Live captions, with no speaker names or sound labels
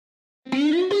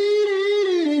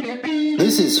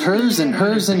This is Hers and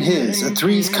Hers and His, a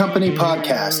Three's Company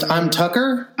podcast. I'm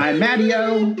Tucker. I'm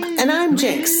Mattio. And I'm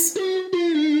Jinx.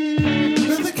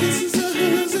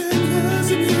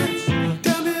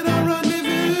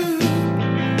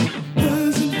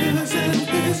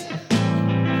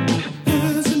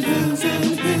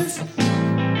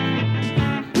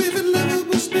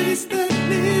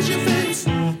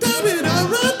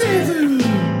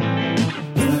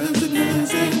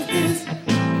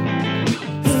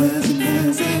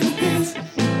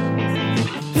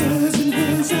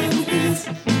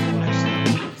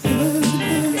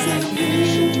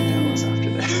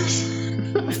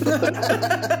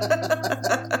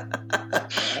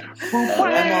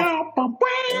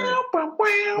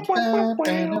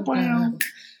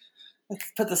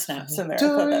 Let's put the snaps in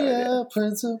there.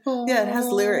 Principal. Yeah, it has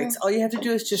lyrics. All you have to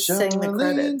do is just sing the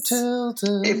credits.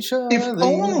 If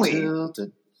only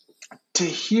to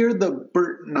hear the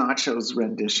Burt Nachos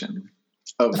rendition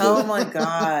of Oh the my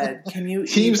God! Can you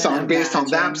theme even song based on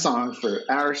imagine? that song for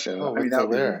our show? Oh, I mean, with that the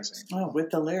would be lyrics. amazing. Oh,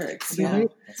 with the lyrics. Yeah. Yeah.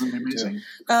 That's amazing.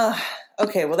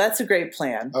 Okay. Well, that's a great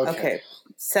plan. Okay. Okay.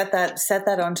 Set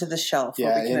that onto the shelf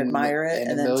Yeah, where we can admire it in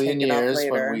and a then million take it off years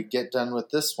later. when we get done with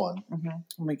this one. When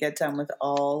we get done with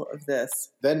all of this,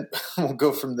 Then we'll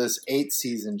go from this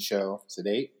 8-season show, is it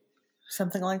 8?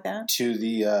 something like that. To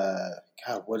the,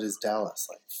 God, what is Dallas?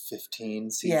 Like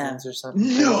 15 seasons or something?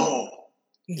 No.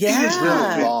 Yeah, It's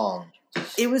really long.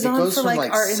 It was It on goes for from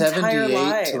like our entire 78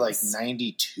 lives. to like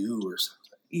 92 or something.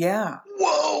 Yeah,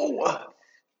 Whoa.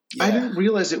 Yeah. I didn't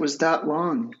realize it was that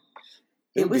long.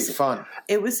 It It would was- be fun.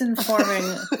 it was informing.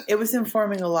 It was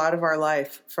informing a lot of our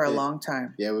life for a long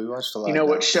time. Yeah, we watched a lot You know of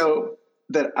what Dallas. show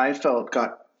that I felt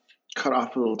got cut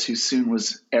off a little too soon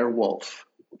was Airwolf.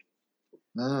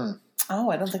 Mm. Oh,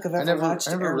 I don't think I've I ever never watched.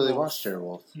 really Airwolf. watched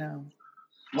Airwolf. No.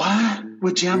 What?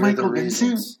 With Jan Here are the Michael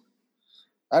Vincent? reasons.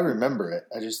 I remember it.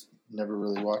 I just never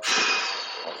really watched it.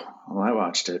 Well, I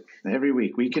watched it every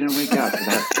week, week in and week out for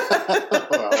that.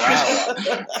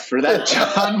 Wow. For that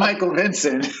John Michael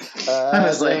Vincent. I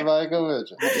was like, Michael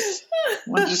Vincent.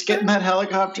 we'll just get in that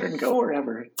helicopter and go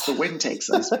wherever the wind takes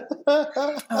us.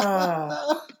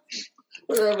 Oh,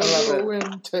 Wherever I love the it.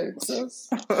 wind takes us.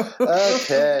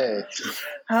 Okay.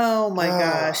 oh my Ah,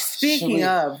 gosh! Speaking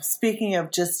should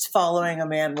of just following a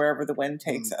man wherever the wind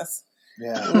takes us,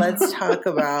 Yeah. let's talk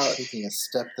about. Taking a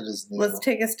step that is new. Let's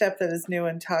take a step that is new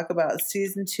and talk about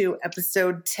season 2,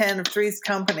 episode 10 of Three's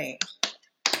Company.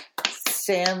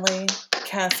 Stanley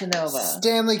Casanova.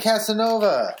 Stanley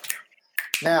Casanova.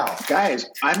 Now, Guys,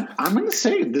 I'm going to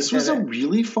say this was a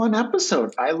really fun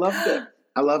episode. I loved it.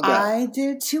 I loved that. I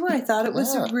did too. I thought it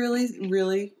was Yeah. a really,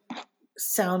 really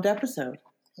sound episode.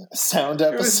 sound It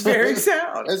episode. was very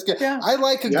sound. That's good. Yeah. I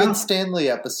like a Yeah. good Stanley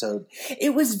episode.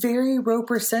 It was very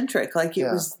Roper centric. Like it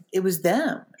Yeah. was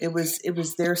them. It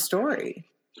was their story.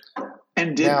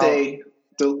 And did Now- they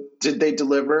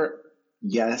deliver?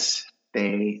 Yes,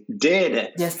 they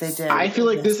did. Yes, they did. I feel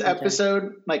like Yes, this they did.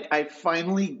 episode, like I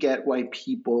finally get why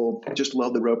people just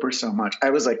love the Ropers so much.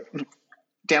 I was like,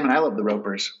 damn it, I love the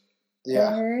Ropers.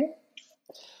 Yeah.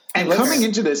 And Let's- coming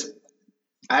into this,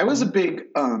 I was a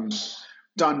big Don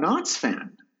Knotts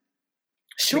fan.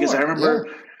 Sure. Because I remember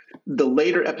the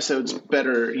later episodes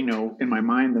better, in my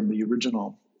mind than the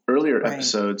original earlier Right.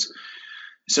 episodes.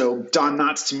 So Don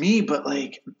Knotts to me, but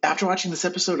like after watching this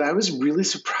episode, I was really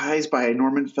surprised by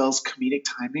Norman Fell's comedic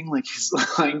timing, like his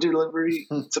line delivery.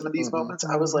 Some of these moments,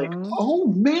 I was like, "Oh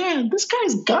man, this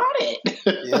guy's got it."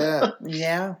 Yeah.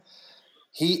 Yeah.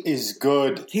 He is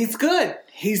good. He's good.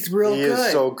 He's real He good.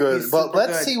 is so good. He's But super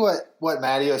let's good. see what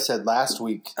Mattio said last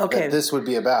week Okay. that this would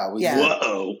be about. Yeah.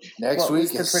 Whoa! Next What week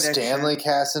was the is prediction? Stanley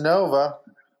Casanova.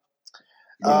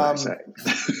 What did I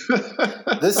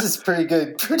say? This is pretty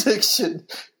good prediction.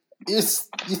 You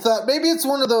thought maybe it's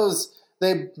one of those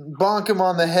they bonk him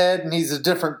on the head and he's a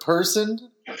different person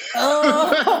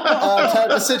Oh. type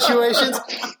of situations,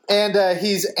 and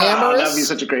he's Oh, amorous. that'd be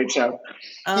such a great show.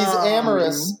 He's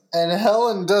amorous, and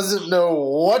Helen doesn't know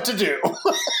what to do.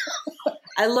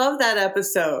 I love that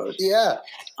episode. Yeah,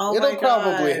 Oh it'll my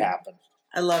probably God. happen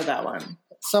I love that one.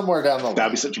 somewhere down the line.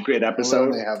 That'd be such a great episode.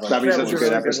 only have, like, That'd be That such was a great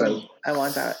really good episode. one. I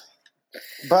want that.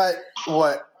 But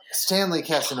what Stanley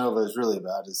Casanova is really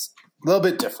about is a little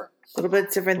bit different. A little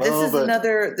bit different. Little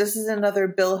bit. This is another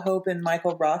Bill Hope and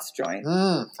Michael Ross joint.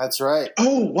 That's right.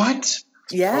 Oh, what?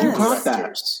 Yes. Who brought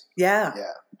that? Yeah. Yeah.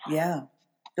 Yeah.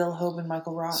 Bill Hope and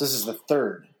Michael Ross. So this is the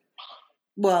third.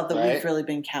 Well, that Right? we've really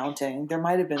been counting. There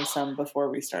might have been some before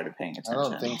we started paying I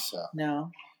attention. don't think so.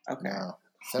 No? Okay. No.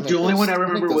 The only one I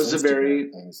remember think was those a very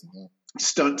Instagram things in there.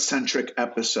 stunt-centric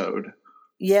episode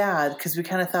Yeah, because we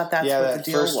kind of thought that's what the that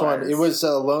deal first was. one. It was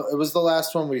the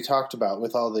last one we talked about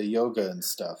with all the yoga and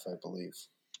stuff, I believe.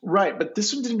 Right, but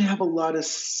this one didn't have a lot of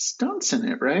stunts in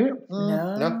it, right?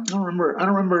 No. I don't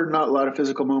remember not a lot of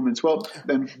physical moments. Well,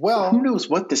 then who knows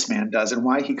what this man does and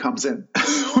why he comes in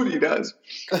when he does.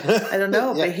 I don't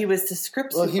know, but he was the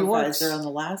script supervisor on the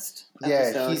last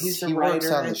episode. Yeah, he's he writer, works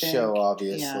on the show,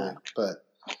 obviously. Yeah. But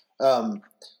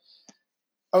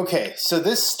okay, so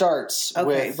this starts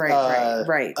with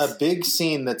a big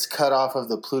scene that's cut off of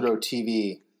the Pluto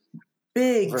TV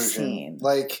version. Scene.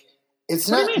 Like, it's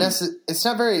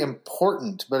not very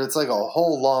important, but it's like a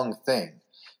whole long thing.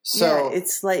 So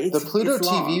it's like the Pluto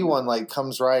TV one like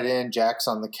comes right in. Jack's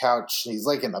on the couch. He's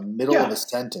like in the middle of a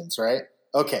sentence, right?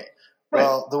 Okay. Right.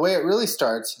 Well, the way it really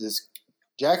starts is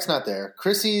Jack's not there.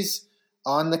 Chrissy's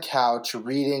on the couch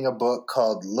reading a book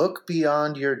called "Look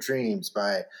Beyond Your Dreams"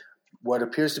 by what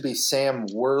appears to be Sam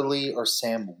Worley or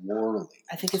Sam Worley.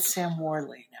 I think it's Sam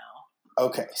Worley now.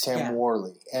 Okay, Sam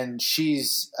Worley, and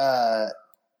she's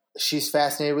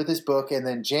fascinated with this book, and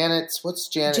then what's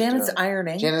Janet doing?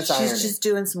 Ironing. She's just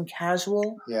doing some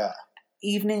casual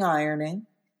evening ironing.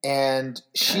 And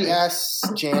she asks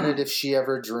Janet if she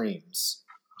ever dreams.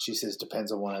 She says,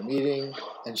 depends on what I'm eating.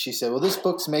 And she said, well, this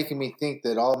book's making me think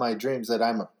that all my dreams that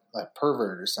I'm a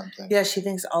pervert or something. Yeah, she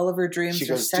thinks all of her dreams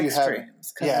are sex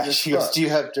dreams. Yeah, she goes, do you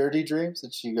have dirty dreams?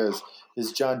 And she goes,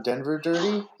 is John Denver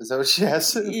dirty? Is that what she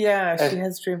asks? Yeah, she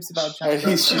has dreams about John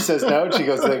Denver. She says no, and she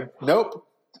goes like, nope.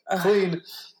 Clean.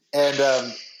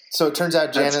 And so it turns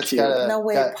out Janet's got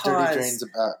dirty dreams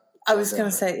about. I was going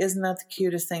to say, isn't that the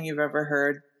cutest thing you've ever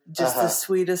heard? Just the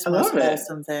sweetest, most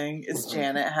wholesome thing is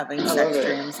Janet having sex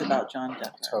dreams about John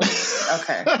Denver. Totally.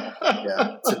 Okay.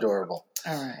 Yeah, it's adorable.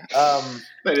 All right.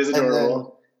 That is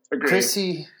adorable.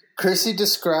 Chrissy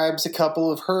describes a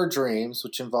couple of her dreams,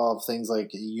 which involve things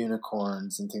like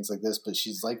unicorns and things like this. But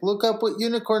she's like, look up what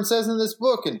unicorn says in this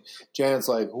book. And Janet's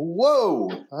like,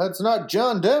 whoa, that's not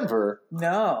John Denver.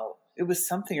 No, it was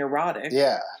something erotic.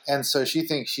 Yeah. And so she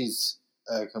thinks she's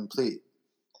a complete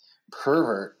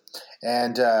pervert.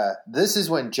 And this is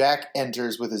when Jack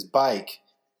enters with his bike.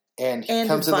 And he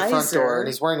comes to the front door and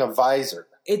he's wearing a visor.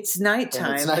 It's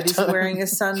nighttime, but he's wearing a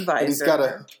sun visor. And he's got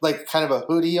kind of a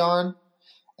hoodie on.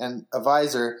 And a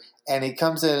visor, and he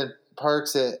comes in and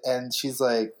parks it, and she's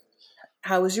like,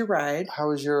 how was your ride?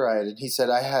 And he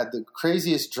said, I had the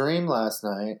craziest dream last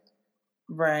night.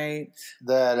 Right.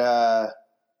 That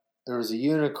there was a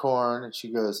unicorn, and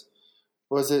she goes,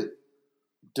 was it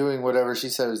doing whatever she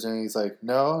said it was doing? He's like,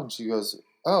 no. And she goes,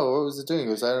 oh, what was it doing? He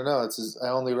goes, I don't know. It says, I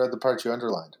only read the part you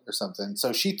underlined or something.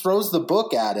 So she throws the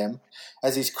book at him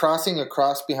as he's crossing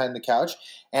across behind the couch,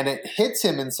 and it hits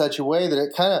him in such a way that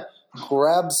it kind of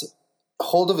grabs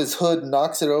hold of his hood,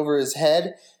 knocks it over his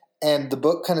head, and the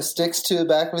book kind of sticks to the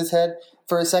back of his head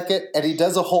for a second, and he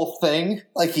does a whole thing,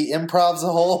 like he improvs a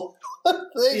whole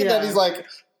thing, and then he's like,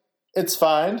 it's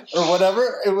fine, or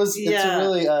whatever. It's a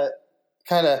really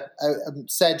kind of, I'm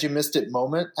sad you missed it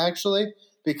moment, actually,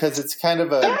 because it's kind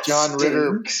of a John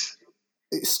Ritter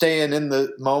staying in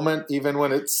the moment, even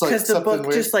when it's like something weird. Because the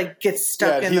book just like gets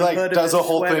stuck in the hood of his sweater. He does a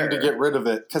whole thing to get rid of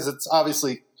it, because it's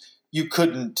obviously, you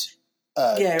couldn't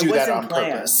do that on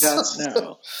purpose.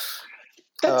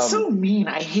 That's so mean.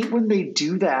 I hate when they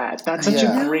do that. That's such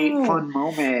a great, fun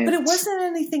moment. But it wasn't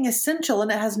anything essential,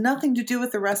 and it has nothing to do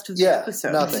with the rest of the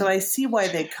episode. Nothing. So I see why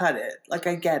they cut it. Like,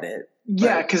 I get it.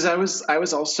 Yeah, because I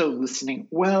was also listening.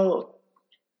 Well,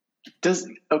 because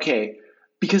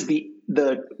the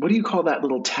what do you call that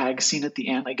little tag scene at the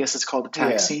end? I guess it's called a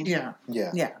tag scene. Yeah.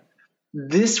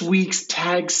 This week's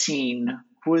tag scene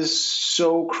was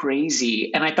so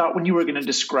crazy. And I thought when you were going to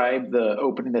describe the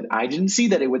opening that I didn't see,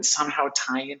 that it would somehow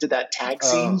tie into that tag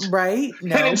scene. Right?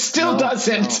 No, and it still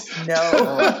doesn't.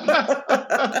 No.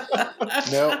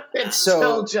 It's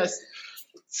still just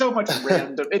so much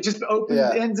random. It just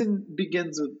ends and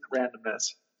begins with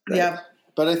randomness. Right? Yeah.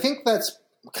 But I think that's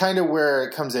kind of where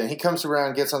it comes in. He comes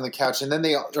around, gets on the couch, and then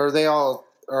they all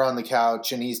are on the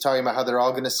couch, and he's talking about how they're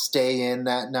all going to stay in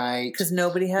that night. Because no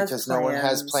one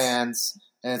has plans.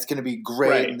 And it's going to be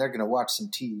great, and they're going to watch some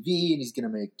TV, and he's going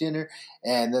to make dinner.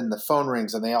 And then the phone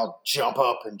rings, and they all jump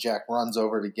up, and Jack runs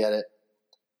over to get it.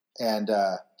 And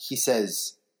he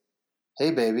says, hey,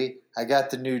 baby, I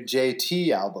got the new JT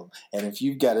album, and if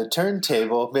you've got a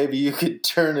turntable, maybe you could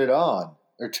turn it on,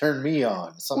 or turn me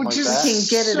on, something like that. Can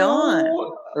get it on.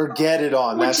 Or get it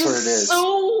on, that's what it is.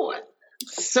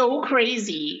 So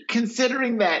crazy,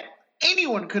 considering that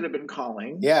anyone could have been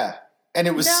calling. Yeah. And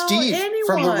it was Steve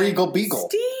from the Regal Beagle.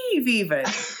 Steve, even.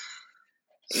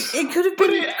 It could have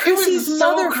been Chrissy's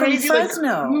mother from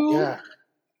Fresno.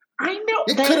 I know.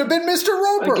 It could have been Mr.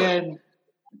 Roper. Again,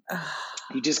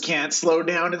 You just can't slow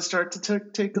down and start to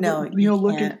take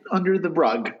look under the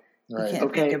rug. Right.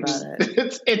 Okay. Think about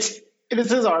it.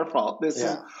 This is our fault.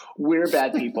 We're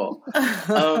bad people.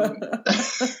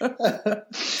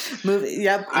 Movie.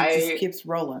 Yep. It just keeps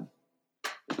rolling.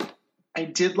 I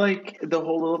did like the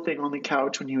whole little thing on the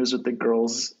couch when he was with the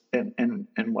girls and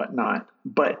whatnot.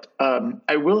 But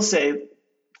I will say,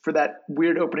 for that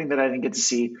weird opening that I didn't get to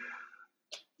see,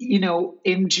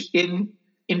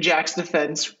 in Jack's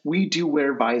defense, we do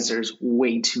wear visors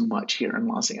way too much here in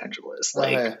Los Angeles.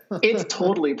 It's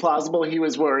totally plausible he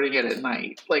was wearing it at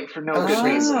night, for no good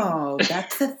reason. Oh,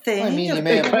 that's the thing. I mean, he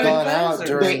may have gone out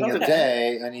during the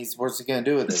day, and what's he going to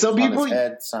do with it? Some people,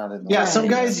 some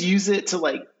guys use it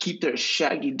to keep their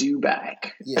shaggy dew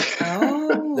back. Yeah.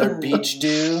 Oh, their beach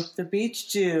dew. The beach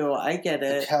dew. I get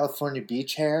it. The California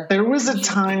beach hair. There was a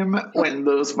time when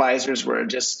those visors were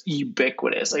just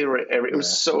ubiquitous. It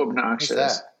was so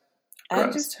obnoxious. I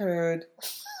just heard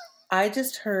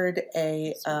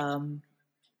a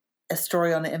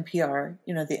story on NPR,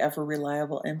 the ever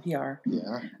reliable NPR,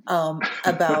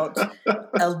 about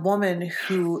a woman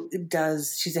who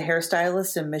she's a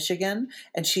hairstylist in Michigan,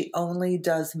 and she only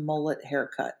does mullet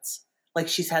haircuts.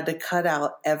 She's had to cut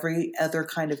out every other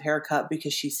kind of haircut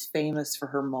because she's famous for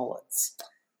her mullets.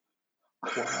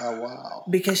 Wow.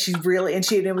 Because she really,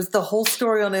 it was the whole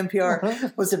story on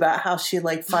NPR was about how she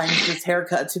finds this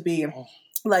haircut to be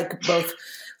both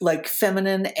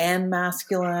feminine and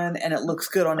masculine, and it looks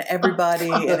good on everybody,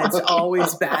 and it's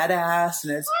always badass,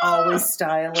 and it's always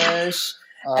stylish.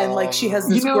 And she has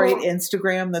this great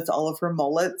Instagram that's all of her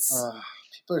mullets.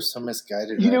 People are so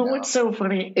misguided. What's so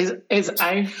funny is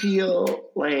I feel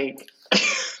like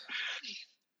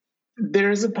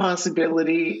there's a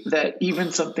possibility that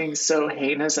even something so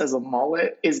heinous as a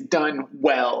mullet is done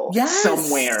well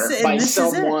somewhere by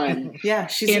someone. Yeah,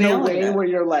 she's in a way where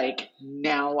you're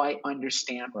now I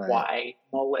understand why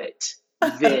mullet.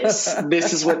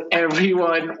 This is what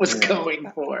everyone was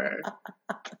going for.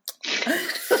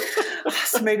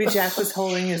 So maybe Jack was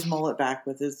holding his mullet back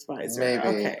with his visor. Maybe.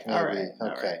 Okay. All right.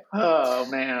 Okay. Oh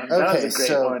man, that was a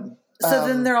great one. So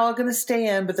then they're all going to stay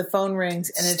in, but the phone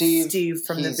rings, and it's Steve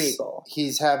from the Beagle.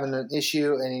 He's having an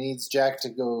issue, and he needs Jack to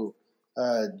go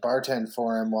bartend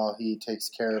for him while he takes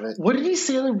care of it. What did he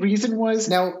say the reason was?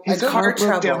 Now, his car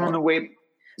trouble down on the way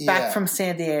back from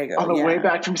San Diego. On the way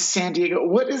back from San Diego.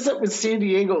 What is up with San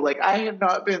Diego? I have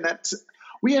not been that...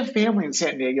 We have family in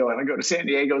San Diego, and I go to San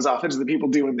Diego as often as the people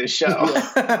doing this show.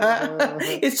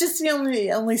 It's just the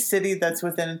only city that's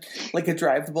within a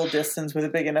drivable distance with a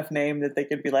big enough name that they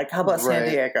could be how about San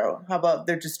Diego? How about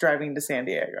they're just driving to San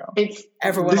Diego?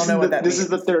 Everyone will know what that means. This is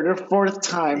the third or fourth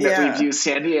time that we've used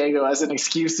San Diego as an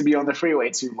excuse to be on the freeway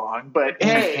too long. But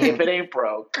hey, if it ain't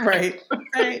broke. Right.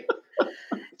 They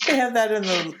have that in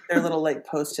their little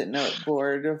Post-it note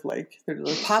board of they're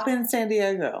pop in San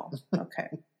Diego. Okay.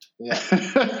 Yeah.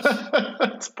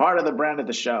 It's part of the brand of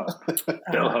the show.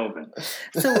 Bill Hoban.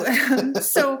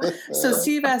 So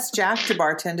Steve asked Jack to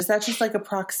bartend. Is that just a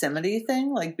proximity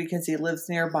thing? Because he lives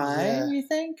nearby, you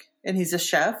think? And he's a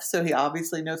chef, so he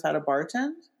obviously knows how to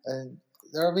bartend? And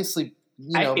they're obviously,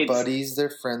 buddies.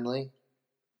 They're friendly.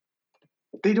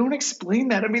 They don't explain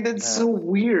that. I mean, that's so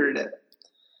weird.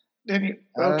 I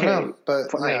don't know, but,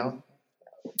 fine.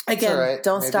 Again, right.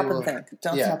 Don't stop and think.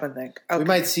 Don't stop and think. Okay. We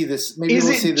might see this. Maybe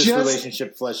we'll see this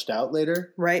relationship fleshed out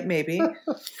later. Right, maybe.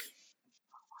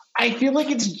 I feel like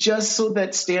it's just so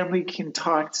that Stanley can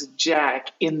talk to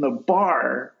Jack in the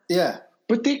bar. Yeah.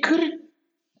 But they couldn't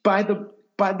by the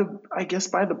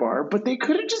bar, but they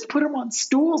couldn't just put him on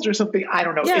stools or something. I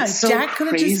don't know. Yeah, it's so Jack could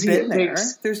have just been there.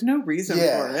 There's no reason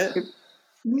for it.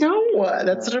 No,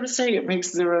 that's what I'm saying. It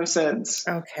makes zero sense.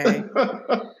 Okay.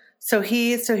 So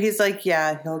he's he'll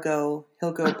go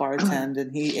bartend,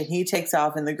 and he takes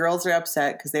off, and the girls are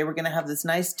upset because they were going to have this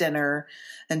nice dinner,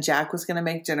 and Jack was going to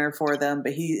make dinner for them,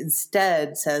 but he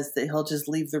instead says that he'll just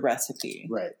leave the recipe.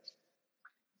 Right.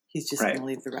 He's just going to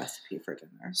leave the recipe for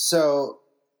dinner. So,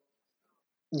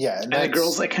 yeah, and the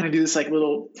girls kind of do this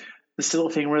this little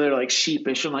thing where they're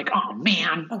sheepish and oh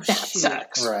man, that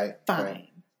sucks. Right. Fine. Right.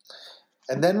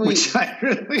 And then which I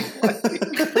really like.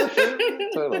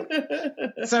 Totally.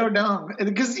 So dumb.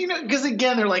 Because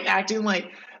again, they're acting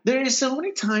there are so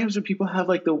many times where people have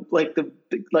a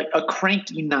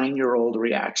cranky 9-year-old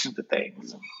reaction to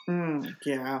things.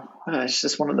 Yeah. It's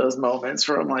just one of those moments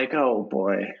where I'm oh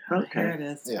boy. Okay. Here it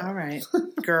is. Yeah. All right.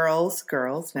 girls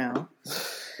now.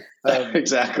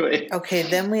 Exactly. Okay,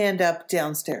 then we end up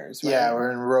downstairs, right? Yeah,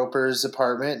 we're in Roper's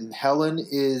apartment, and Helen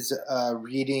is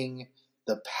reading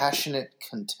The Passionate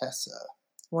Contessa.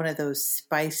 one of those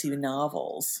spicy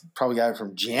novels. Probably got it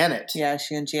from Janet. Yeah,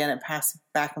 she and Janet pass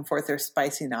back and forth their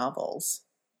spicy novels.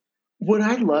 What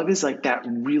I love is like that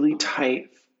really tight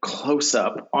close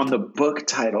up on the book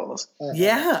titles.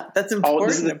 Yeah, that's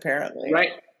important apparently.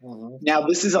 Right. Mm-hmm. Now,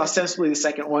 this is ostensibly the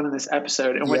second one in this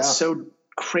episode. And what's so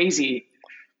crazy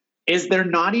is they're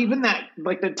not even that,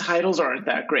 like the titles aren't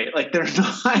that great. Like they're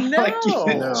not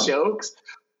even jokes.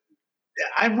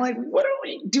 I'm like,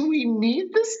 do we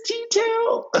need this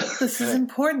detail? This is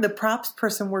important. The props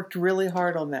person worked really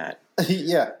hard on that.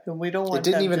 Yeah. And we don't want it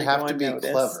didn't even have to be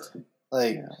unnoticed. Clever.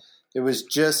 Like it was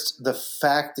just the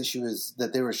fact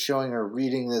that they were showing her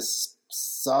reading this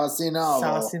saucy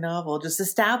novel just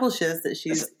establishes that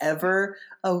she's ever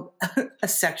a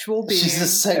sexual being. She's a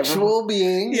sexual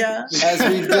being. Yeah. As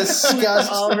we've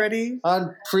discussed already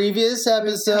on previous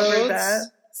episodes.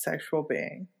 That sexual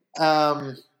being.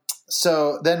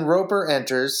 So then Roper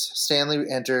enters, Stanley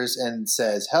enters and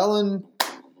says, Helen,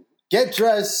 get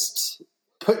dressed,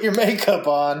 put your makeup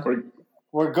on.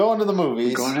 We're going to the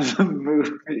movies.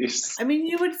 I mean,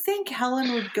 you would think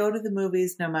Helen would go to the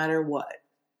movies no matter what.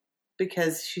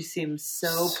 Because she seems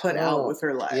so put out with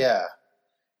her life. Yeah.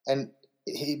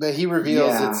 But he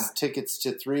reveals it's tickets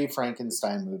to 3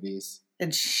 Frankenstein movies.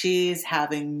 And she's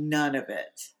having none of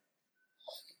it.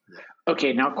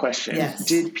 Okay, now question. Yes.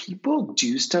 Did people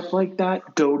do stuff like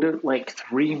that? Go to like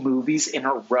 3 movies in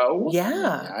a row?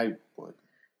 Yeah. I would.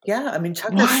 Yeah, I mean,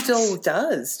 Tucker still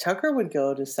does. Tucker would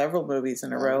go to several movies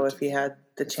in a row if he had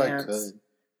the chance. I could.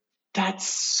 That's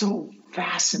so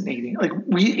fascinating. Like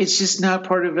it's just not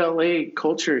part of LA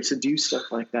culture to do stuff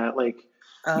like that. Like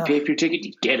you pay for your ticket,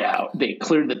 you get out. They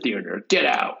cleared the theater, get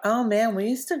out. Oh man, we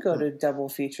used to go to double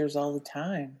features all the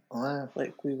time. Wow.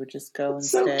 Like we would just go and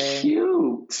so stay.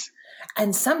 Cute.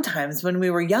 And sometimes when we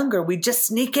were younger, we'd just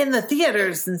sneak in the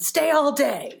theaters and stay all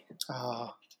day.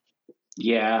 Oh.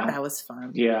 Yeah. That was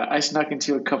fun. Yeah, I snuck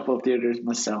into a couple of theaters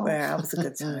myself. Yeah, it was a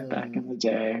good time. Back in the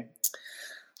day.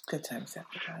 Good times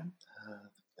every time.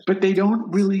 But they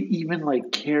don't really even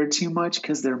like care too much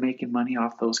because they're making money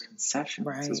off those concessions.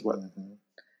 Right. Is what,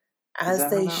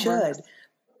 as they should. Works?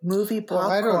 Movie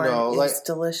popcorn I don't know. is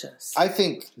delicious. I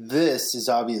think this is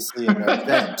obviously an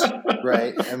event,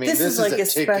 right? I mean, this is like a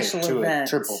special event. A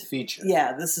triple feature.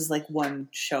 Yeah, this is like one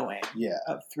showing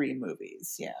of 3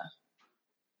 movies. Yeah.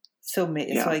 So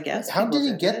I guess. How did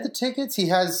he get the tickets? He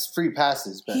has free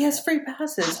passes. He has free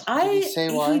passes. Did he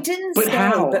say why? He didn't but say,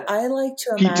 how? But I like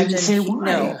to imagine. He didn't say why.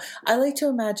 No, I like to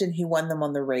imagine he won them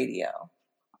on the radio.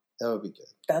 That would be good.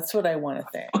 That's what I want to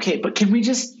think. Okay, but can we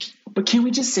just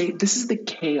say this is the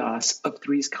chaos of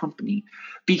Three's Company?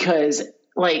 Because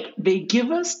like they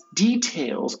give us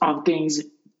details on things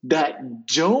that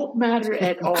don't matter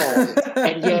at all,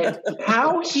 and yet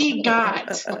how he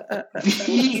got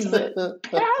these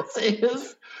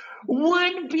passes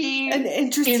would be an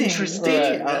interesting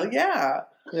detail. Yeah.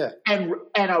 And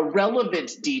a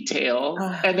relevant detail,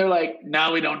 and they're like,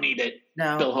 "No, we don't need it."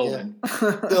 No, Bill Hogan.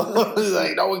 Bill Hogan's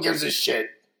like, "No one gives a shit."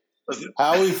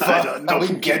 How he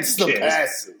gets the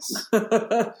passes.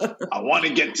 I want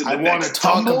to get to the I want to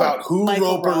talk about who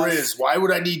Michael Roper Ross. is. Why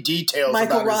would I need details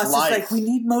Michael about Ross his life? is like, we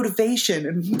need motivation.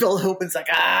 And Bill Hogan's like,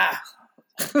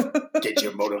 Get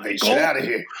your motivation out of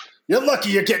here. You're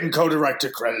lucky you're getting co-director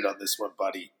credit on this one,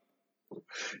 buddy.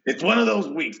 It's one of those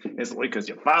weeks. It's because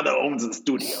your father owns the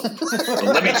studio. But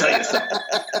let me tell you something.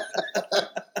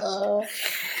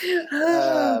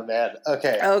 Man.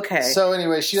 Okay. So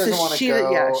anyway, she doesn't want to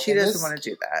go. Yeah, she doesn't want to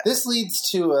do that. This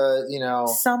leads to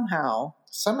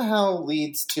somehow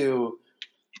leads to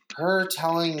her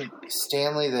telling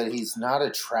Stanley that he's not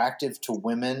attractive to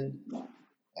women,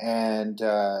 and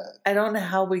I don't know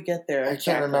how we get there. I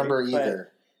can't remember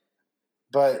either.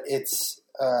 But it's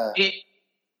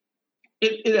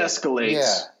it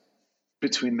escalates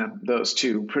between those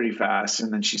two pretty fast,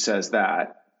 and then she says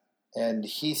that. And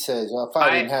he says, well, if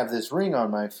I didn't have this ring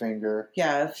on my finger.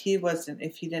 Yeah, if he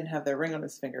didn't have the ring on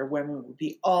his finger, women would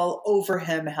be all over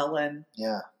him, Helen.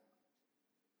 Yeah.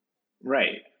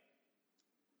 Right.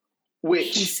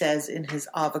 Which he says in his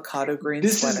avocado green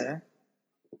sweater.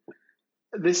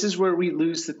 This is where we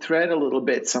lose the thread a little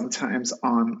bit sometimes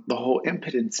on the whole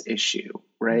impotence issue,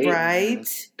 right?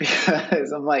 Right.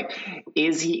 Because I'm like,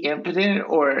 is he impotent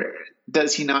or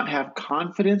does he not have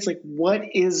confidence? Like, what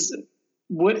is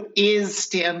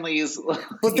Stanley's?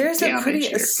 Well, there's a pretty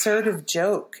assertive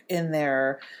joke in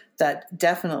there that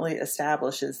definitely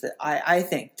establishes that I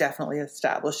think definitely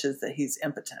establishes that he's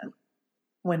impotent.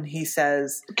 When he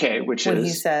says, he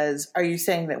says, "Are you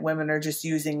saying that women are just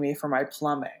using me for my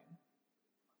plumbing?"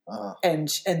 And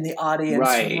the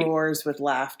audience roars with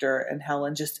laughter, and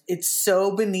Helen it's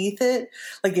so beneath it.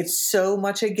 Like, it's so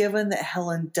much a given that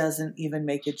Helen doesn't even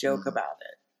make a joke about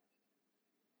it.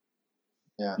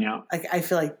 Yeah. Like, I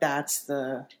feel like that's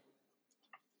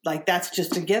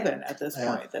just a given at this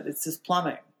point, that it's just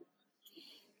plumbing.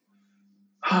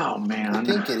 Oh, man. I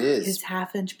think it is. His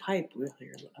half-inch pipe we'll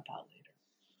hear about later.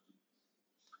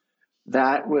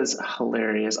 That was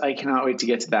hilarious. I cannot wait to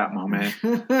get to that moment.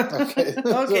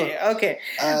 Okay.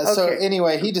 So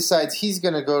anyway, he decides he's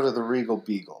going to go to the Regal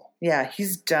Beagle. Yeah,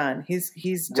 he's done.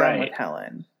 He's done with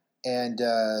Helen. And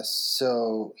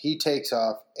so he takes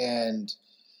off, and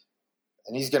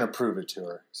he's going to prove it to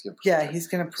her. He's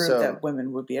going to prove that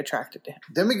women would be attracted to him.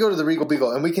 Then we go to the Regal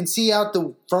Beagle, and we can see out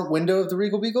the front window of the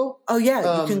Regal Beagle. Oh,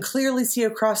 yeah. You can clearly see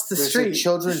across the street. There's a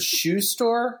children's shoe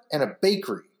store and a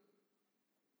bakery.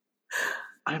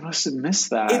 I must have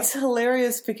missed that. It's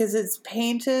hilarious because it's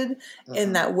painted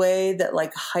in that way that,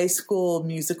 like, high school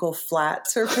musical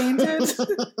flats are painted,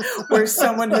 where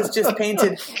someone has just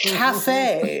painted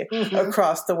cafe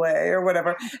across the way or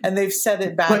whatever, and they've set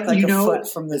it back like a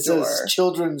foot from the door. Says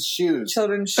children's shoes.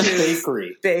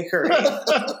 Bakery.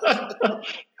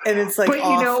 And it's like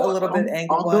off a little bit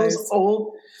angle-wise.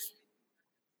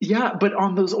 Yeah, but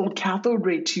on those old cathode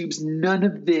ray tubes, none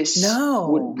of this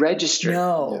would register.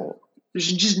 No. There's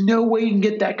just no way you can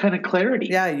get that kind of clarity.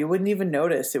 Yeah, you wouldn't even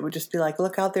notice. It would just be like,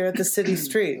 look out there at the city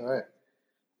street. All right.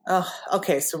 Oh,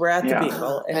 okay, so we're at the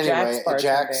Beagle. And anyway,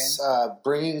 Jack's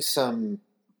bringing some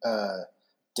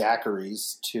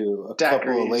daiquiris to a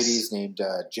couple of ladies named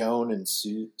Joan and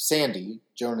Sandy.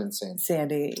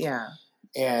 Sandy, yeah.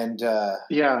 And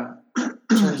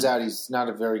turns out he's not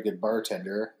a very good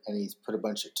bartender, and he's put a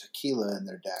bunch of tequila in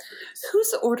their daiquiris.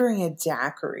 Who's ordering a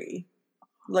daiquiri?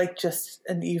 Like, just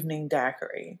an evening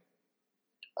daiquiri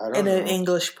in an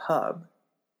English pub.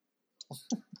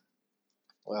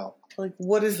 Well, like,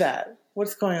 what is that?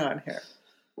 What's going on here?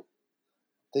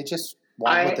 They just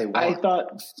want what they want. I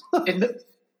thought, in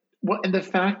the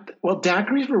fact,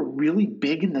 daiquiris were really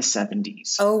big in the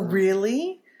 70s. Oh,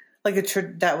 really? Like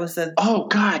that was a. Oh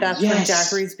God! That's when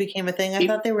daiquiris became a thing. I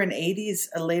thought they were a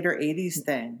later 80s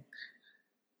thing.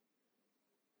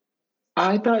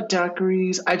 I thought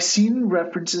daiquiris. I've seen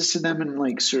references to them in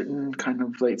like certain kind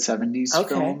of late 70s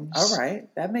films. All right,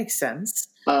 that makes sense.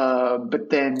 But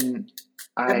then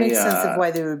that makes sense of why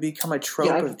they would become a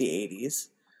trope of the 80s.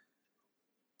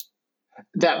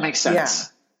 That makes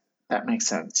sense. That makes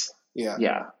sense.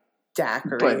 Yeah.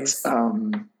 Daiquiris.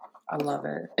 But I love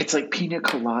it. It's like pina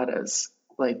coladas.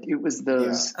 Like it was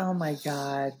those. Yeah. Oh my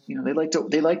God! You know,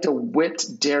 they like to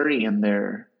whipped dairy in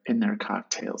their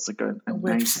cocktails, like a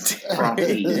nice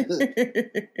frothy.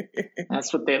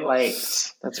 That's what they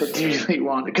liked. That's what they really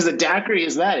wanted. Because a daiquiri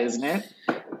is that, isn't it?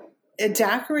 A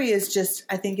daiquiri is just.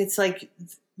 I think it's like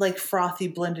frothy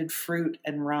blended fruit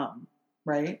and rum,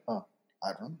 right? Oh,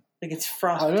 I don't know. Like it's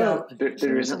frothed up.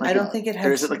 There isn't. Like I don't think it has.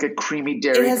 There isn't like a creamy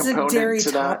dairy. It has component a dairy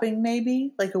to topping, that.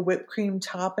 Maybe like a whipped cream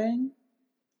topping.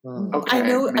 Okay, I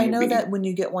know that when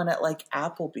you get one at like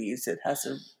Applebee's, it has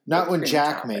a. Not when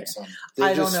Jack makes them.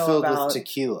 They're just filled with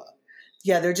tequila.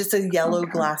 Yeah, they're just a yellow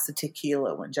glass of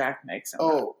tequila when Jack makes them.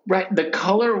 Oh, right. The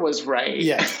color was right.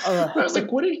 Yeah. I was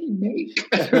like, what did he make?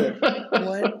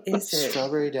 What is it?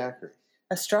 Strawberry daiquiri.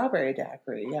 A strawberry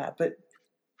daiquiri, yeah, but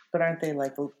aren't they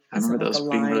like? I remember those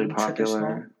being really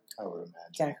popular. I would imagine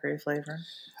daiquiri flavor.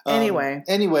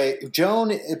 Anyway,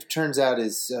 Joan, it turns out,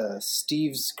 is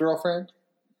Steve's girlfriend.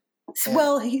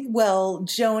 Well,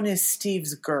 Joan is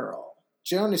Steve's girl.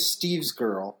 Joan is Steve's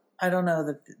girl. I don't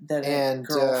know that and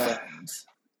girlfriends.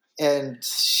 And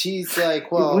she's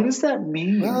like, well, what does that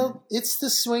mean? Well, it's the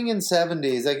swinging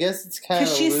 70s. I guess it's kind of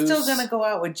because she's still gonna go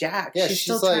out with Jack. Yeah, she's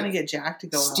still trying to get Jack to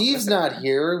go out. Steve's not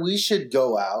here. We should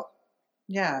go out.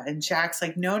 Yeah, and Jack's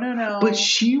like, no. But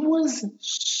she was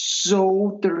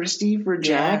so thirsty for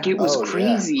Jack. Yeah. It was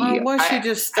crazy. Yeah. Or was she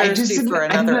just thirsty for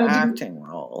another acting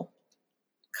role?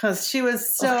 Because she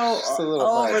was so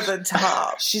over the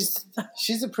top. She's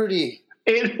a pretty...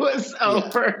 It was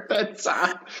over the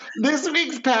top. This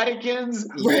week's Patikins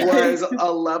was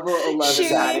a level 11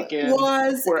 Patikins.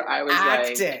 Was where I was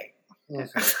acting.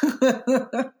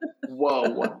 Like,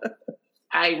 whoa.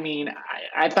 I mean,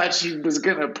 I thought she was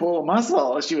going to pull a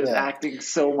muscle. She was acting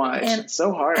so much,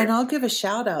 so hard. And I'll give a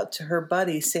shout out to her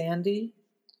buddy, Sandy,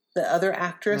 the other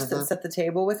actress that's at the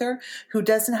table with her, who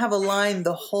doesn't have a line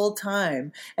the whole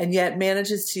time and yet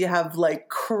manages to have like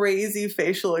crazy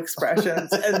facial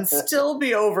expressions and still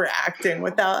be overacting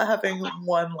without having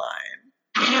one line.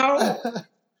 How?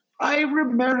 I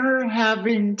remember her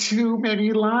having too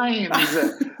many lines.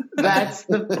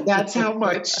 That's how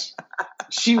much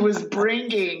she was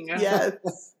bringing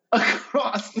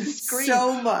across the screen.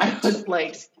 So much. I was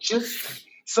like, just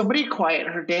somebody quiet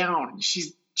her down.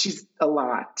 She's a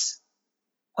lot.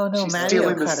 Oh no, she's Maddie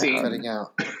stealing the cut scene. Cutting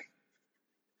out.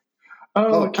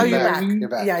 Oh, you're back. You're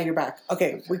back. Yeah, you're back.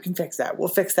 Okay, we can fix that. We'll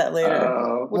fix that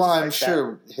later. Well, I'm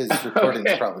sure his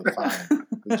recording's probably fine.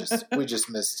 We just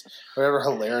missed whatever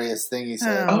hilarious thing he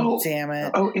said. Oh, damn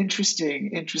it. Oh,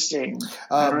 interesting.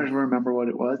 I don't even remember what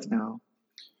it was now.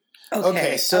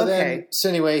 Okay, so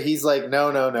anyway, he's like,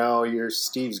 no, you're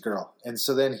Steve's girl. And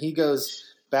so then he goes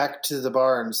back to the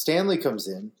bar and Stanley comes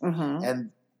in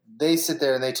and they sit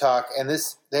there and they talk and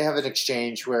they have an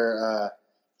exchange where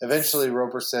eventually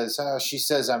Roper says, she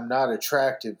says I'm not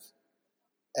attractive.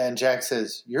 And Jack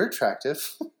says, you're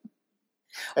attractive.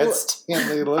 And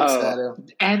Stanley looks at him.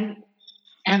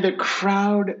 And the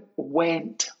crowd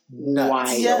went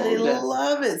wild. Yeah, they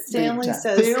love it. Stanley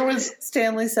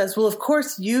says, well, of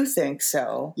course you think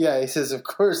so. Yeah, he says, of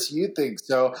course you think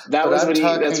so. That's what he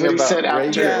said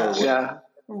after.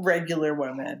 Regular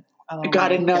women. Oh,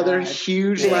 got another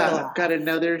huge laugh. Got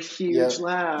another huge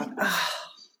laugh. Oh,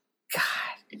 God.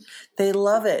 They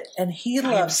love it. And he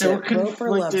loves it. I'm so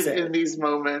conflicted in these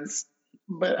moments.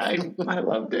 But I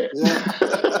loved it.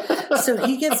 So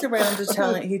he gets around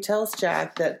to he tells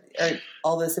Jack that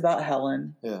all this about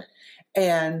Helen. Yeah.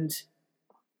 And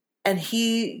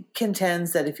he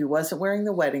contends that if he wasn't wearing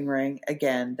the wedding ring,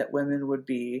 again, that women would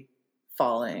be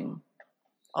falling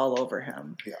all over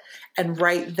him. Yeah. And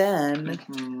right then,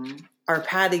 our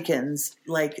Pattykins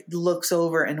looks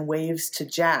over and waves to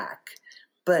Jack,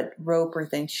 but Roper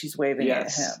thinks she's waving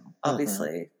at him.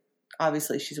 Obviously,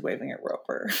 she's waving at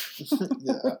Roper.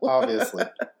 Yeah, obviously.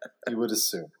 You would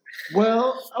assume.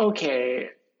 Well, okay.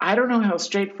 I don't know how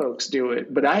straight folks do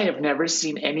it, but I have never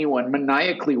seen anyone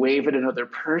maniacally wave at another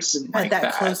person like that.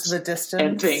 At that close of a distance.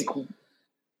 And think,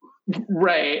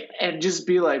 right, and just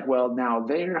be like, well, now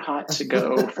they're hot to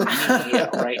go for me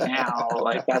right now.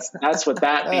 Like, that's what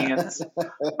that means.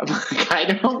 I'm like,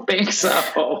 I don't think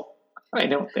so.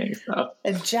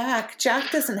 And Jack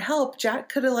doesn't help. Jack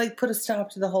could have put a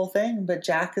stop to the whole thing, but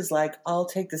Jack is like, I'll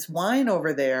take this wine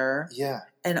over there. Yeah.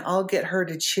 And I'll get her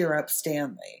to cheer up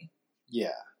Stanley. Yeah.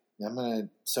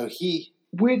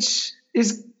 Which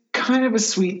is kind of a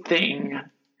sweet thing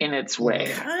in its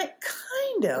way.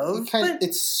 Kind of.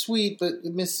 It's sweet, but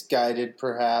misguided,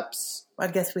 perhaps. I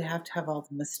guess we have to have all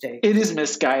the mistakes. It is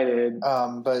misguided.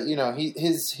 But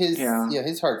his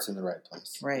heart's in the right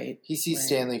place. Right. He sees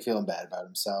Stanley feeling bad about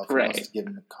himself. He wants to give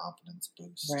him a confidence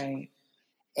boost. Right.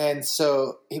 And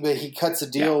so he cuts a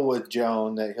deal with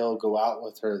Joan that he'll go out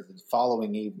with her the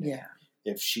following evening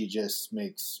if she just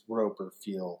makes Roper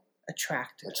feel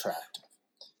attractive. Right.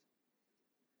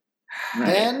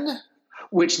 Then,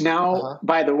 which now,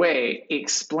 by the way,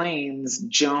 explains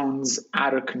Joan's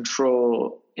out of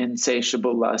control,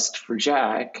 insatiable lust for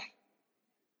Jack,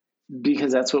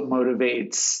 because that's what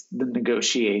motivates the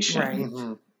negotiation. Right.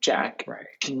 Mm-hmm. Jack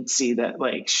can see that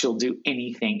she'll do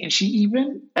anything, and she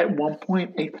even at one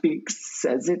point I think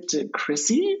says it to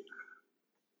Chrissy.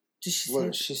 What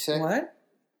did she say? What?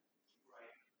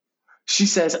 She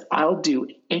says, "I'll do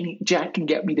Jack can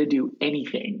get me to do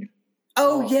anything."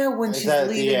 Oh yeah, when she's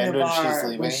leaving the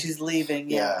bar, when she's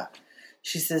leaving,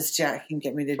 she says, "Jack can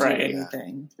get me to do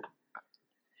anything." Yeah.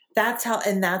 That's how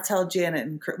Janet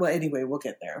and well, anyway, we'll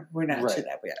get there. We're not to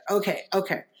that yet. Okay.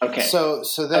 So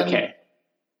then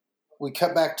we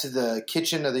cut back to the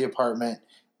kitchen of the apartment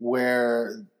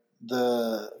where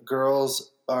the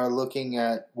girls are looking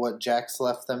at what Jack's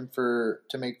left them to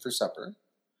make for supper,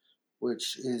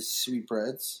 which is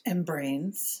sweetbreads and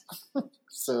brains.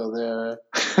 So they're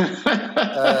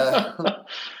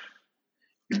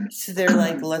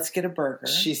like, let's get a burger.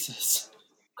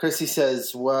 Chrissy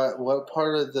says, what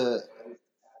part of the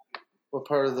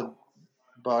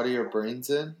body are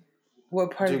brains in? What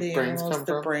part of the animal is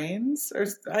the brains? Or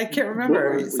I can't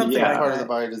remember. Something like part that. of the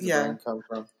body does the brain come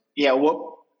from? Yeah,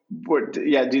 what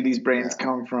do these brains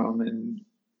come from? And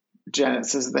Janet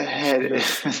says the head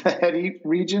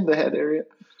region, the head area.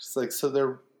 She's like, so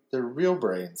they're real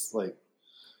brains. I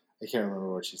can't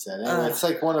remember what she said. Anyway, it's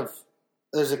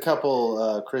there's a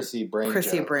couple Chrissy brain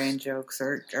jokes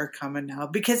are coming now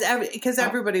because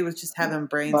everybody was just having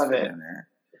brains for dinner.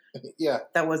 Yeah,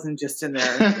 that wasn't just in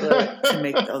there to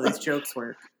make all these jokes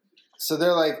work. So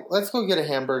they're like, let's go get a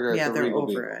hamburger. Yeah, at the they're Regal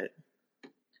over it.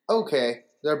 Okay,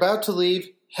 they're about to leave.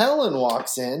 Helen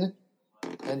walks in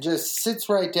and just sits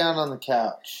right down on the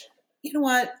couch. You know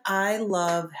what? I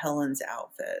love Helen's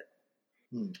outfit.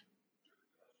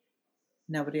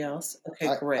 Nobody else?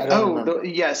 Okay, great.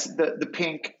 The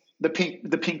pink The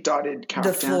pink dotted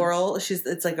caftan. The floral.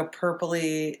 It's like a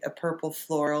purple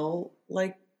floral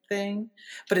like thing,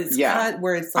 but it's cut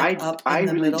where it's like up in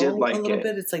the middle a little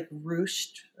bit. It's like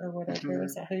ruched or whatever. Mm-hmm.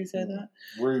 Is that how you say that?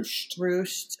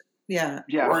 Ruched. Yeah.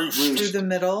 Ruched. Through the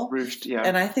middle. Ruched, yeah.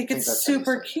 And I think it's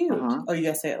super cute. Uh-huh. Oh, you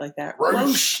gotta say it like that.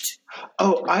 Ruched.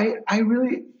 Oh, I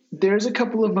really. There's a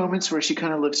couple of moments where she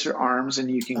kind of lifts her arms, and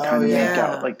you can kind of make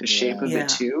out like the shape of it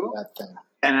too. That thing.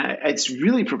 And it's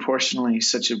really proportionally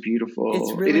such a beautiful.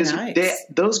 It's really nice.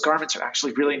 Those garments are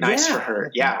actually really nice for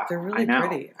her. Yeah, they're really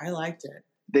pretty. I liked it.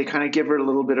 They kind of give her a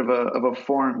little bit of a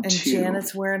form and too. And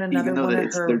Janet's wearing another one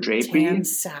of her tan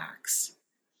sacks.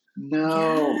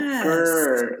 No,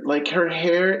 her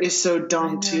hair is so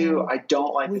dumb too. I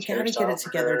don't like. We gotta get it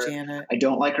together, Janet. I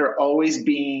don't like her always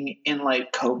being in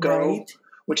like cocoa,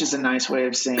 which is a nice way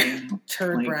of saying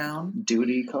turd brown,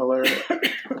 duty color.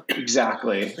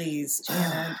 Exactly. Please,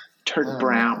 Janet. Turd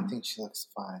brown. I think she looks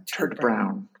fine. Turd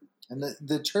brown. And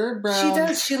the turd brown. She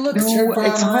does. She looks. No,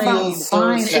 it's not about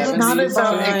fine. It's not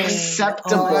about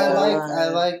acceptable. I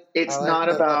like. It's not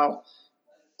about.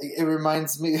 It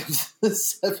reminds me of the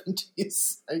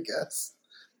 70s, I guess.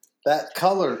 That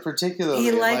color, particularly.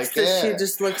 He likes that she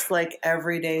just looks like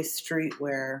everyday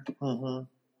streetwear.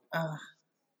 Mm-hmm.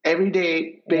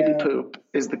 Everyday baby poop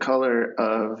is the color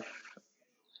of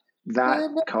that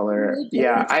color.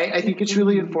 Yeah, I think it's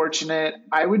really unfortunate.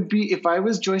 I would be, if I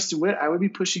was Joyce DeWitt, I would be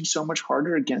pushing so much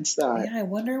harder against that. Yeah, I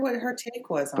wonder what her take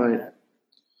was on that.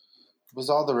 It was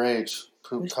all the rage.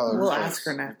 Poop color. We'll ask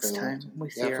her next time we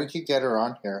see her. If we could get her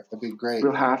on here, that'd be great.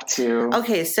 We'll have to.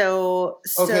 Okay, so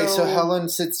Helen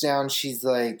sits down. She's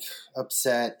like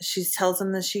upset. She tells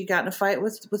him that she got in a fight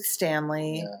with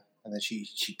Stanley. Yeah, and then she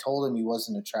told him he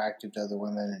wasn't attractive to other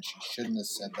women, and she shouldn't have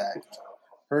said that.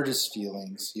 Hurt his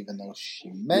feelings, even though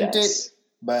she meant it,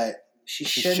 but she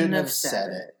shouldn't have said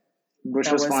it. Which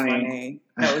was funny.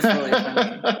 That was really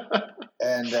funny.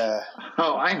 And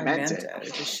I meant it. I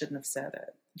just shouldn't have said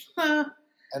it.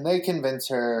 And they convince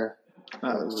her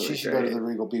she should go to the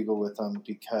Regal Beagle with them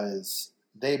because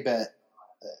they bet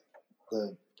that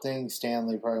the thing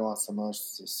Stanley probably wants the most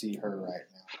is to see her right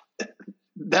now.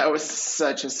 That was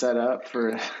such a setup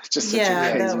for just such a crazy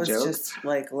joke. Yeah, that was just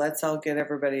like, let's all get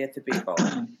everybody at the Beagle.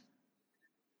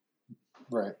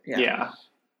 Right. Yeah.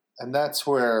 And that's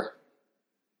where...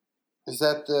 Is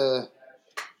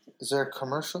there a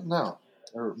commercial? No.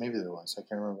 Or maybe there was. I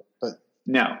can't remember. But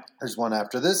no. There's one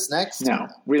after this. Next? No.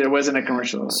 There wasn't a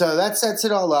commercial. So that sets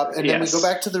it all up. And then we go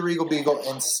back to the Regal Beagle.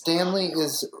 And Stanley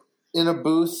is in a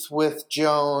booth with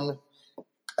Joan.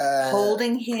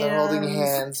 Holding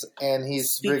hands. And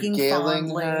he's regaling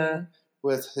her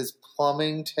with his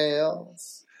plumbing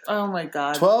tales. Oh, my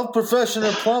God. 12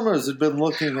 professional plumbers have been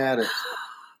looking at it.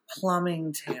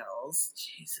 Plumbing tales.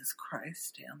 Jesus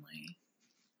Christ, Stanley.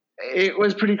 It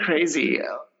was pretty crazy.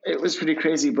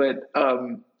 But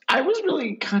I was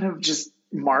really kind of just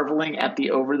marveling at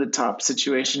the over-the-top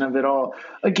situation of it all.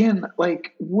 Again,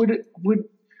 like, would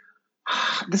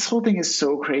this whole thing is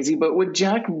so crazy, but would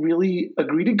Jack really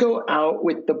agree to go out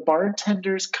with the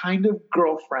bartender's kind of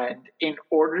girlfriend in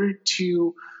order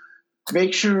to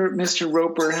make sure Mr.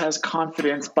 Roper has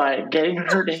confidence by getting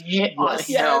her to hit on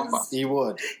him? He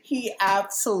would. He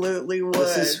absolutely would.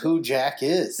 This is who Jack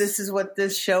is. This is what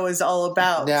this show is all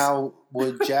about. Now,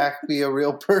 would Jack be a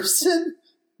real person?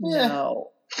 No.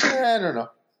 I don't know.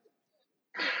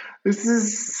 This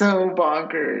is so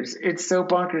bonkers. It's so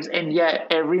bonkers. And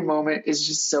yet every moment is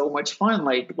just so much fun.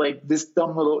 Like this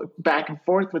dumb little back and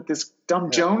forth with this dumb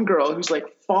Joan girl who's like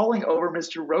falling over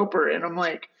Mr. Roper. And I'm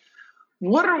like,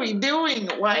 what are we doing?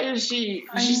 Why is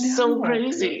she's so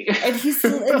crazy? And he's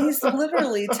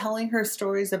literally telling her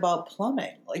stories about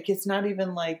plumbing. Like, it's not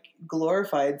even like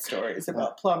glorified stories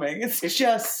about plumbing. It's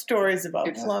just stories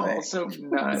about plumbing. It's also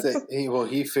nuts.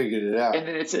 He figured it out.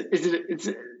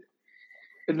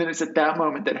 And then it's at that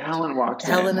moment that Helen walks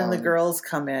in. Helen and the girls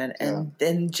come in, and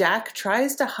then Jack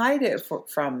tries to hide it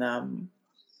from them.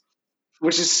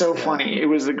 Which is so funny. It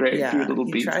was a great few little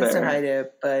beats there. He tries to hide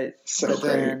it, but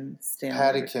then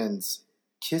Paddykins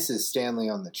kisses Stanley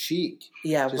on the cheek.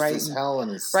 Yeah, right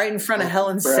Right in front of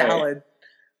Helen's salad?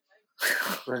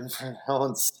 Right in front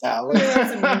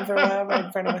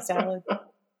of a salad.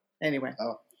 Anyway.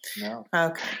 Oh, no.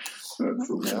 Okay. That's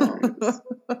hilarious.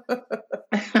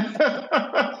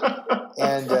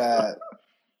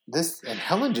 And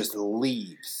Helen just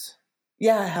leaves.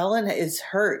 Yeah, Helen is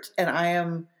hurt, and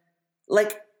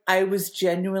I was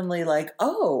genuinely like,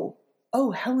 oh,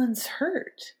 Helen's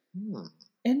hurt.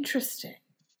 Interesting.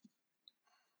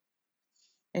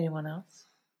 Anyone else?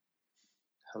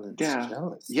 Helen's Yeah.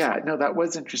 jealous. Yeah, no, that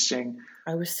was interesting.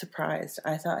 I was surprised.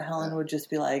 I thought Helen would just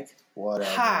be like,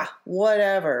 Whatever. ha,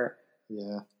 whatever.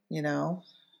 Yeah. You know?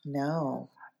 No.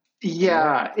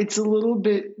 Yeah, it's a little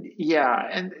bit,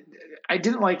 and I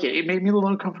didn't like it. It made me a little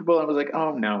uncomfortable. I was like,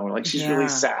 oh no, like she's really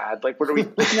sad. Like, what are we?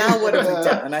 Now what have we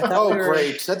done? I thought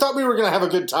great! I thought we were going to have a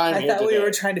good time. I thought we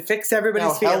were trying to fix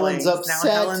everybody's feelings. Helen's upset.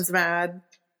 Now Helen's mad.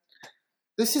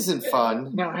 This isn't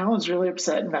fun. Now Helen's really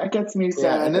upset, and that gets me sad.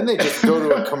 Yeah, and then they just go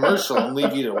to a commercial and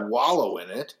leave you to wallow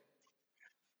in it.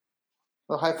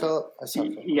 Oh, hi, Philip. I saw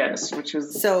Philip. Yes, which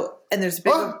was so. And there's a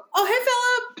big. Oh, hey,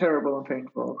 Philip. Terrible and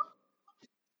painful.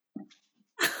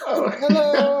 Oh,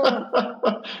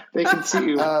 hello. They can see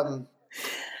you. And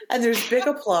there's big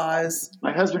applause.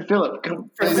 My husband Philip.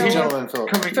 Ladies and gentlemen,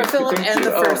 Philip. For Philip and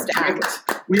the first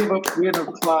act. We have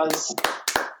applause.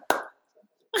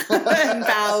 And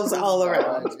bows all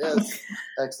around. Yes,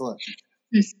 excellent.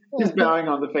 He's bowing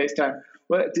on the FaceTime.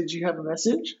 What did you have a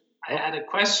message? I had a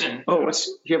question. Oh,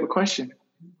 you have a question?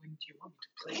 When do you want me to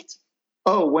play it?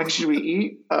 Oh, when should we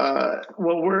eat?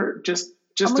 Well, we're just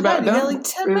oh about God, done. You got like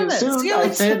 10 minutes. Soon. You got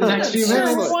like I'd say 10 the next few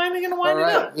minutes. We're winding and winding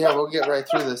All right. up. Yeah, we'll get right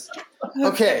through this.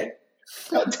 Okay.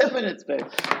 10 minutes, babe.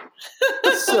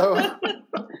 So,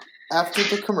 after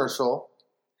the commercial,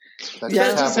 that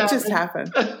just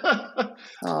happened.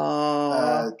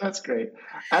 Oh, that's great.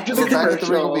 After the we're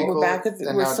back at the commercial, Regal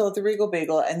Beagle, we're still at the Regal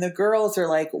Beagle, and the girls are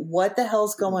like, "What the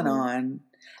hell's going on?"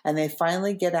 And they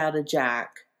finally get out of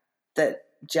Jack that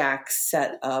Jack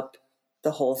set up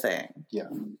the whole thing. Yeah.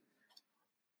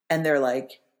 And they're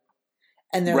like,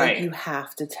 Right. you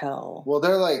have to tell. Well,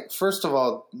 they're like, first of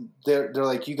all, they're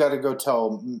like, you got to go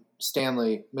tell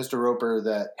Stanley, Mr. Roper,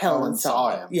 that Helen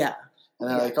saw him. Yeah. And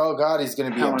they're like, oh God, he's going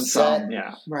to be Helen saw upset. him,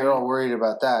 yeah. Right. They're all worried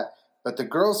about that. But the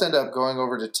girls end up going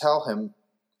over to tell him,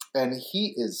 and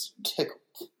he is tickled.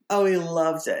 Oh, he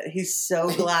loves it. He's so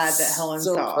glad that Helen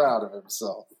so saw. proud of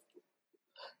himself.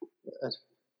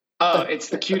 Oh, it's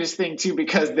the cutest thing too,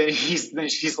 because then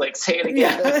she's like, say it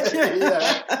again.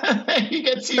 Yeah. He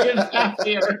gets even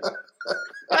happier.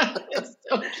 It's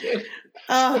so cute.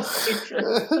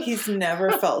 Oh, he's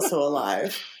never felt so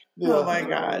alive. Yeah. Oh my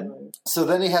God. So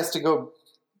then he has to go.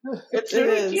 It's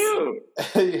really cute.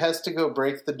 He has to go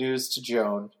break the news to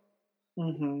Joan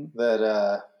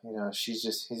that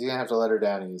he's gonna have to let her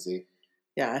down easy.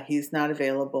 Yeah, he's not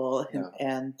available,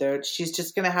 and she's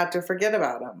just gonna have to forget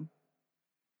about him.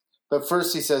 But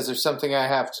first he says, there's something I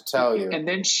have to tell you. And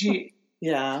then she...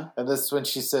 Yeah. And this is when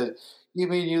she said, you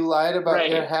mean you lied about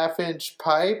your half-inch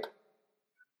pipe?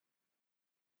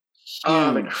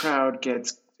 Oh, the crowd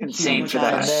gets insane for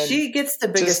that. She gets the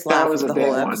biggest laugh of the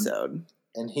whole episode.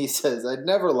 And he says, I'd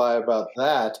never lie about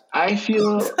that. I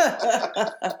feel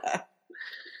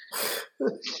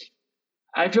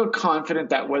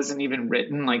confident that wasn't even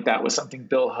written. Like that was something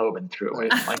Bill Hoban threw in.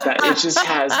 Like that, it just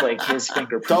has like his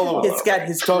fingerprint. It's got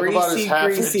his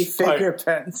greasy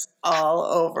fingerprints all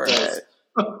over it,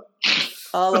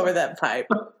 all over that pipe.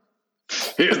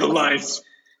 Here's the lights.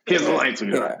 Here's the lights.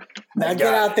 Yeah. Now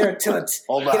get out there, Toots.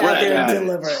 Get out there and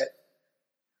deliver it.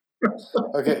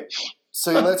 Okay,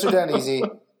 so he lets her down easy,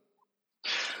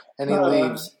 and he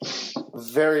leaves,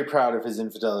 very proud of his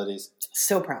infidelities.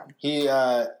 So proud. He.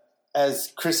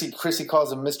 As Chrissy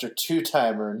calls him Mr.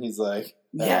 Two-Timer, and he's like,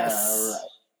 yes.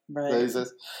 Right. So he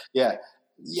says, yeah.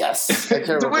 Yes. I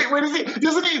can't remember. Wait, is he?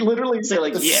 Doesn't he literally say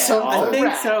like, yeah? I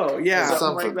think so, yeah.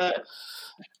 Something like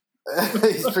that.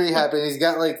 He's pretty happy. And he's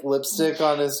got like lipstick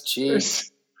on his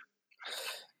cheeks.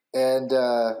 And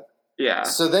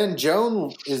so then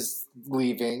Joan is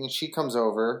leaving. She comes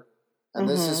over, and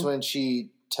this is when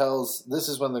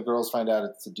the girls find out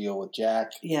it's the deal with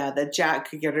Jack. Yeah, that Jack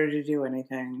could get her to do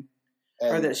anything.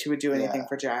 Or that she would do anything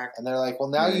for Jack. And they're like, well,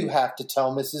 now you have to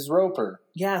tell Mrs. Roper.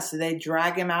 Yeah, so they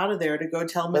drag him out of there to go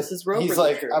tell Mrs. Roper. He's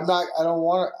like,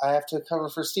 I have to cover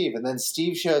for Steve. And then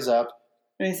Steve shows up.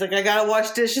 And he's like, I got to wash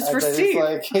dishes for Steve. He's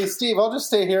like, hey, Steve, I'll just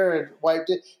stay here and wipe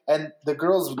it. And the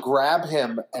girls grab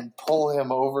him and pull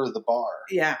him over the bar.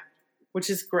 Yeah, which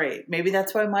is great. Maybe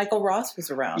that's why Michael Ross was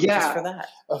around. Yeah. Just for that.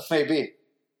 Oh, maybe.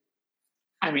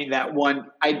 I mean, that one,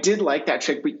 I did like that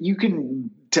trick, but you can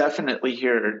definitely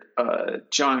hear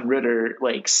John Ritter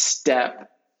like step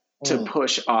to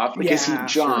push off because he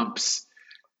jumps,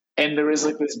 and there is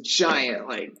like this giant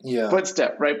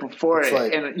footstep right before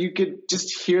it, and you could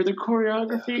just hear the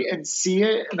choreography and see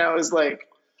it, and I was like,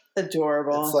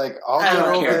 adorable. It's like, I'll get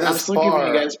over this bar. I'm still giving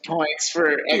you guys points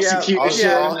for execution.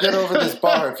 I'll get over this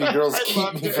bar if you girls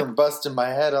keep me from busting my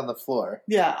head on the floor.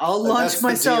 Yeah, I'll launch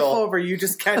myself over. You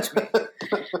just catch me.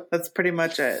 That's pretty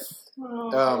much it.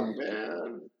 Oh,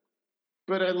 man.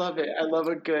 But I love it. I love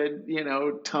a good,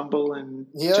 tumble and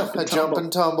jump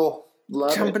and tumble.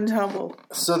 Love jump it. and tumble.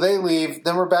 So they leave.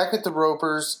 Then we're back at the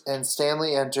Ropers, and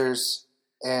Stanley enters,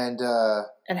 and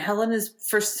Helen is,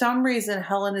 for some reason,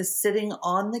 sitting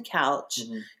on the couch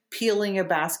peeling a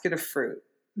basket of fruit.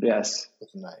 Yes. With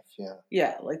a knife, yeah.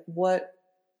 Yeah, like what?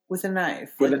 With a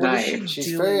knife. With like, a knife.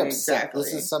 She's very upset. Exactly?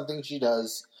 This is something she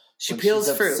does. She peels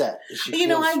fruit. I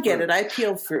get fruit. it. I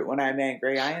peel fruit when I'm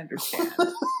angry. I understand.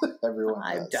 Everyone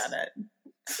I've does. done it.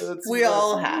 We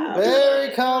all have.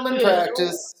 Very common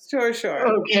practice. Sure.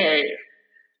 Okay.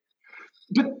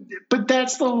 But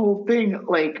that's the whole thing.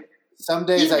 Like, some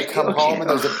days I come home and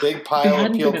there's a big pile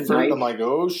of peeled fruit, and I'm like,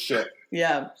 oh shit.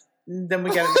 Yeah. Then we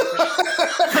got to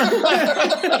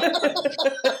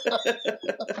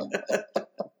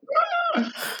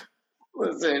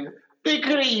listen. They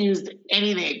could have used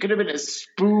anything. It could have been a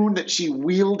spoon that she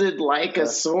wielded like a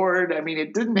sword. I mean,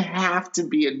 it didn't have to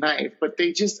be a knife, but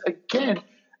they just, again,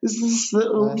 this is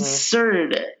so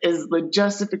absurd as the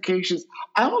justifications.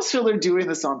 I almost feel they're doing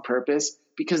this on purpose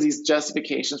because these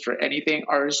justifications for anything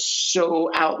are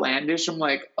so outlandish. I'm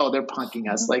like, oh, they're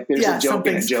punking us. Like, there's a joke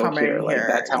and a joke here. Like,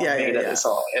 that's how meta this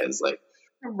all is. Like,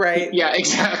 right. Yeah,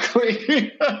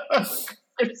 exactly.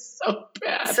 It's so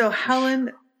bad. So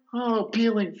Helen... Oh,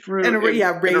 peeling fruit.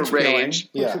 Rage peeling.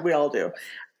 Yeah. We all do.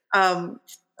 And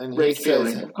rage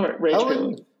peeling. Rage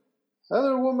peeling.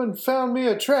 Other woman found me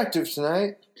attractive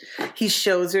tonight. He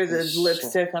shows her the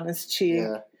lipstick on his cheek.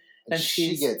 Yeah. And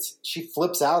she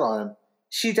flips out on him.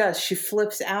 She does. She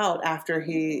flips out after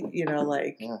he, Yeah.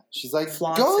 She's like,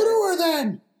 go to her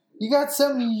then. You got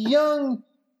some young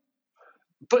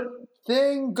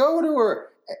thing. Go to her.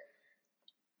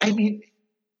 I mean...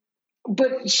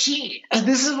 But this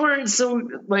is where it's so,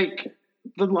 like,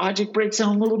 the logic breaks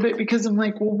down a little bit because I'm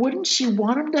like, well, wouldn't she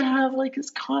want him to have, like, his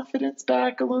confidence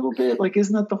back a little bit? Like,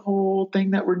 isn't that the whole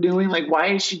thing that we're doing? Like,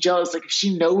 why is she jealous? Like, if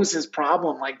she knows his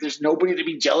problem, like, there's nobody to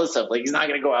be jealous of. Like, he's not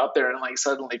going to go out there and, like,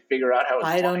 suddenly figure out how it's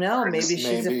I don't know. Maybe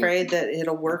she's afraid that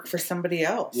it'll work for somebody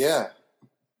else. Yeah.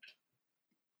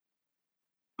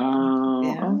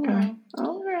 Okay.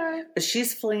 But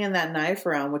she's flinging that knife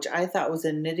around, which I thought was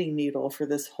a knitting needle for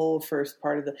this whole first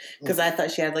part of because I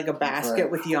thought she had like a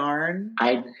basket with yarn.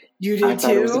 You did thought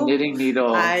too? It was a knitting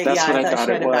needle. That's what I thought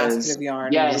she had it was. A basket of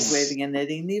yarn and was waving a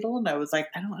knitting needle, and I was like,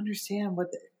 I don't understand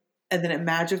what. And then it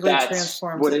magically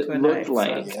transforms into a knife. Like.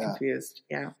 So I was confused.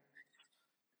 Yeah.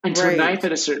 Into a knife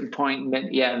at a certain point,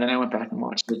 and then I went back and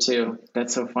watched it too.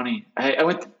 That's so funny. I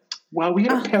went. Wow, we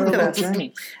had a parallel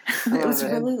journey.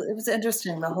 It was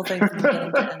interesting, the whole thing.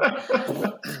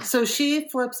 So she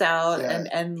flips out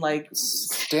and like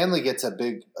Stanley gets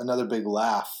another big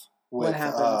laugh with what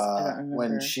happens?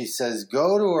 When she says,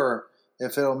 go to her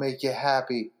if it'll make you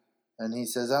happy. And he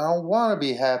says, I don't want to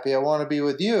be happy. I want to be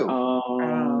with you.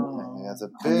 That's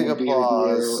a big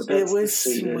applause. It was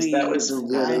sweet. That was a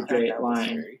really great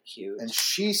line. Very cute. And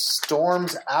she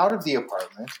storms out of the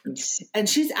apartment. And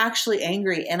she's actually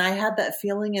angry. And I had that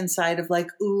feeling inside of like,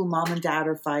 ooh, mom and dad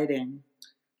are fighting.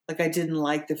 Like I didn't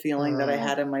like the feeling that I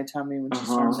had in my tummy when she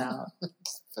stormed out.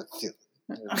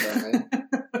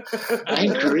 I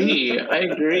agree.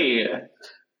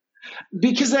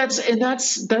 Because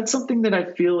that's something that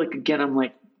I feel like, again, I'm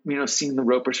like, seeing the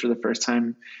Ropers for the first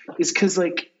time is because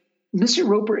like Mr.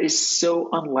 Roper is so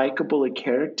unlikable a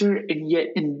character, and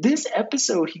yet in this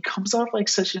episode he comes off like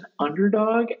such an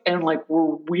underdog, and like we're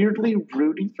weirdly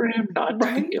rooting for him not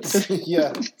to be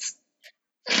yeah.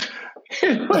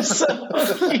 It was so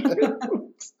cute.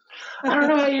 I don't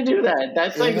know how you do that.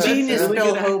 That's like genius, really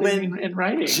Bill Hoban in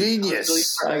writing.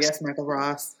 Genius. I guess Michael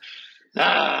Ross.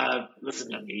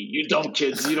 Listen to me. You dumb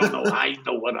kids. You don't know. I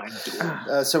know what I'm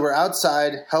doing. So we're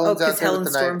outside. Helen's out there with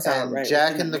the knife, and right,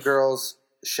 Jack and the girls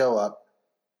show up,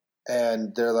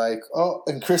 and they're like, "Oh!"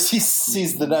 And Chrissy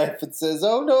sees the knife and says,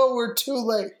 "Oh no, we're too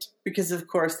late." Because of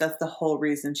course that's the whole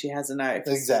reason she has a knife.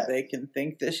 Exactly. So they can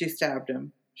think that she stabbed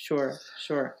him. Sure.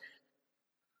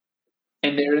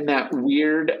 And they're in that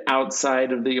weird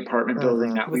outside of the apartment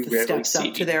building that with we rarely steps see.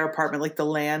 up to their apartment, like the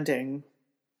landing.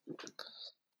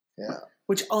 Yeah.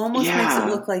 Which almost makes it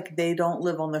look like they don't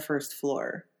live on the first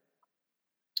floor.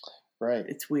 Right.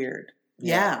 It's weird.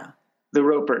 Yeah. The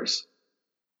Ropers.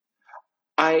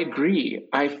 I agree.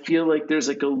 I feel like there's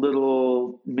like a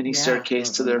little mini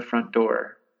staircase to their front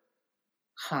door.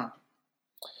 Huh.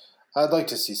 I'd like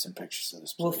to see some pictures of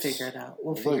this place. We'll figure it out.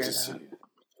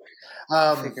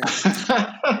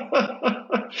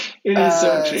 It is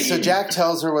so tricky. So Jack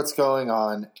tells her what's going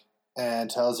on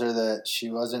and tells her that she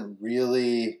wasn't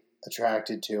really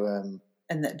attracted to him.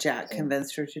 And that Jack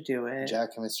convinced her to do it.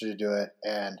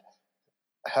 And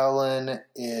Helen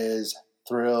is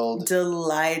thrilled.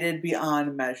 Delighted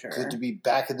beyond measure. Good to be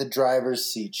back in the driver's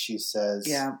seat, she says.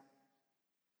 Yeah.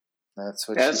 That's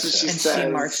what That's she what says. she And says. she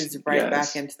marches right Yes.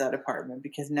 back into that apartment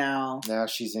because now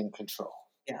she's in control.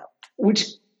 Yeah.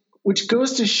 Which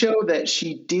goes to show that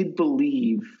she did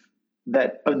believe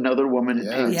that another woman had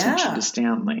paid attention Yeah. to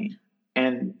Stanley.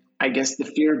 And I guess the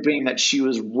fear being that she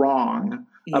was wrong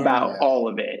about all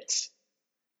of it.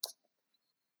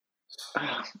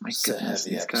 Oh my goodness,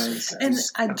 these guys.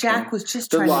 And Jack was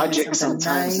just The trying logic to do something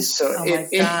sometimes nice. is so- oh my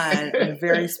God. A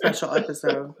very special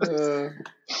episode.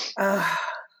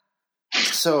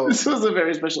 So this was a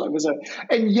very special episode.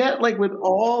 And yet, like, with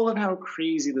all of how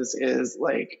crazy this is,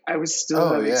 like, I was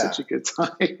still having such a good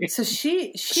time. So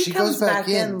she comes back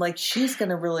in like she's going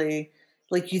to really,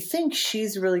 like, you think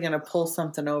she's really going to pull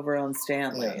something over on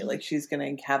Stanley. Yeah. Like she's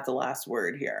going to have the last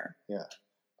word here. Yeah.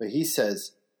 But he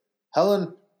says,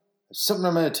 Helen, there's something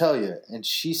I'm going to tell you. And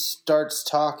she starts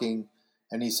talking,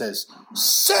 and he says,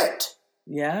 sit!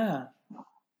 Yeah.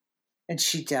 And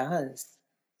she does.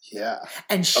 Yeah.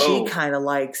 And she kind of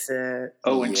likes it.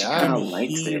 Oh, and she kind of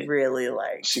likes he it. really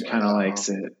likes She it. kind of likes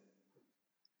it.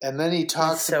 And then he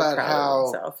talks He's so about proud of how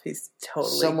himself. He's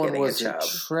totally someone getting was a job.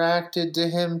 attracted to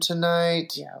him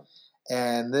tonight. Yeah.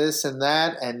 And this and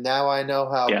that. And now I know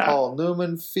how Paul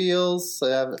Newman feels.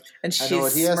 And I know what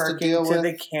she's he has to smirking deal to with.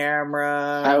 the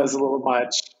camera. That was a little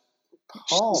much.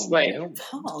 Paul Newman.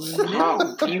 Paul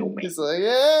Newman. He's like,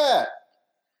 yeah.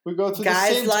 We go through Guys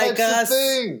the same like types us. of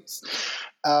things.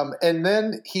 And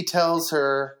then he tells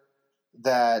her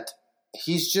that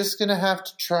he's just going to have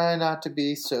to try not to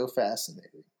be so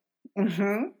fascinating.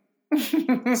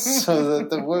 Mm-hmm. So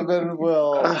that the women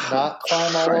will not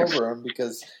climb all over him,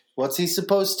 because what's he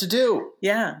supposed to do?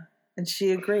 Yeah. And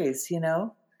she agrees, you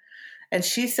know? And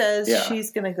she says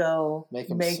she's going to go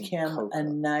make him a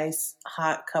nice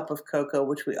hot cup of cocoa,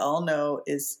 which we all know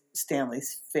is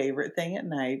Stanley's favorite thing at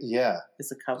night. Yeah.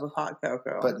 Is a cup of hot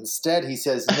cocoa. But instead he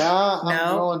says, nah, I'm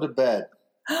No. going to bed.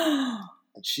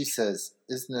 And she says,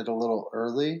 isn't it a little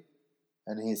early?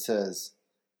 And he says,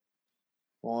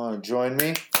 want to join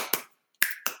me?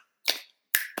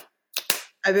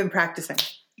 I've been practicing.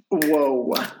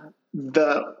 Whoa.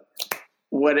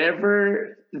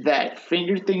 Whatever that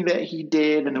finger thing that he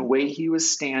did and the way he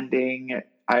was standing,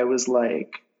 I was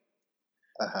like,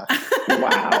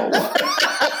 wow.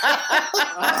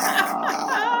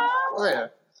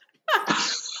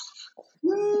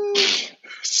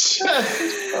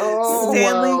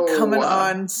 Stanley coming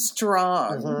on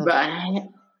strong.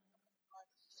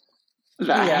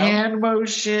 The hand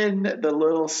motion, the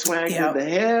little swag of the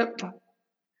hip.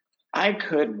 I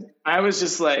couldn't. I was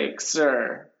just like,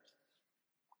 sir,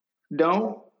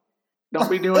 don't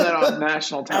be doing that on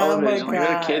national television. Oh my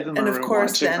God. Kids in the and of room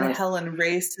course, then watching. Helen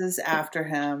races after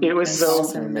him. It was and so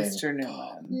calls him Mr.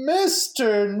 Newman.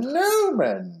 Mr.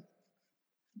 Newman.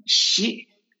 She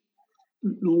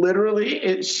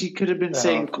literally, she could have been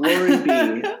saying "Glory be,"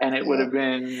 and it would have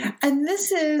been. And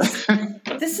this is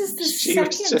the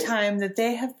second just time that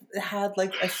they have had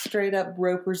like a straight up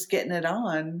Roper's getting it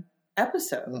on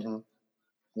episode. Mm-hmm.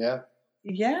 Yeah.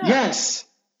 Yeah.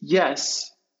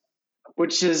 Yes.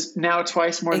 Which is now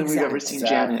twice more than we've ever seen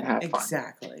Janet have fun.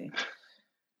 Exactly.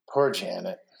 Poor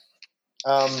Janet.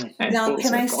 Now,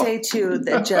 can I say too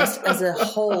that just as a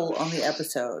whole on the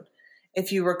episode,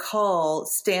 if you recall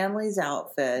Stanley's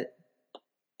outfit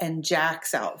and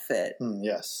Jack's outfit,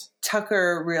 yes,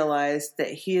 Tucker realized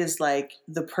that he is like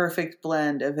the perfect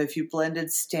blend of if you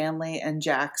blended Stanley and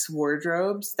Jack's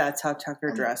wardrobes, that's how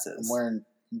Tucker dresses. I'm wearing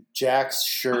Jack's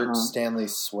shirt,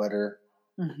 Stanley's sweater.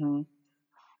 Mm-hmm.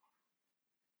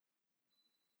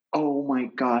 Oh my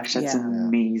gosh, that's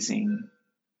amazing.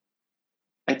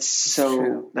 That's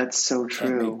so true.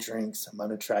 Can't make drinks. I'm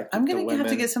unattractive. I'm going to have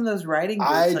to get some of those writing books.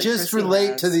 I like just Chrissy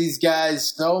relate has. to these guys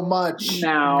so much.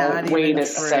 Now, wait a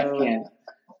second.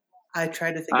 I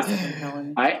tried to think of something,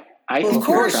 Helen. Well, of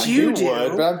course you do.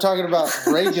 Would, but I'm talking about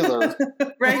regular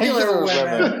regular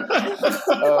women.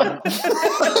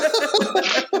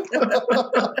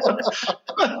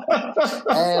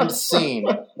 And scene.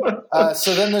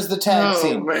 So then there's the tag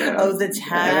scene. Man. Oh, the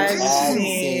tag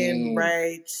scene,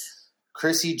 right.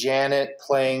 Chrissy Janet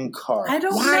playing cards. I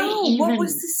don't know. What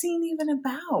was the scene even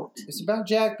about? It's about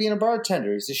Jack being a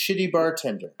bartender. He's a shitty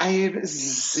bartender. I have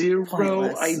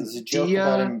zero idea. It's a joke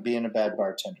about him being a bad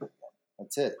bartender.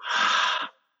 That's it.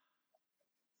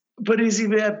 But is he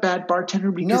a bad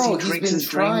bartender because he drinks his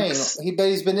drinks? But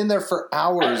he's been in there for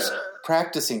hours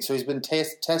practicing, so he's been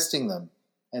testing them,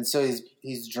 and so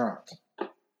he's drunk.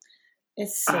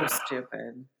 It's so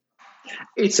stupid.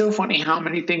 It's so funny how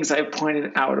many things I've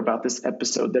pointed out about this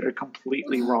episode that are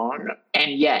completely wrong,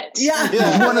 and yet,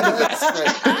 one of the best.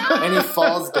 Right. And he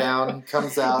falls down,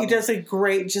 comes out. He does a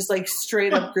great, just like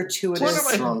straight up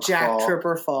gratuitous Jack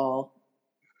Tripper fall.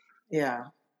 Yeah.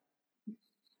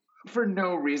 For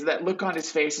no reason. That look on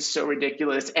his face is so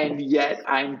ridiculous, and yet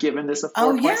I'm giving this a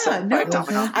 4.75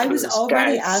 Domino. I was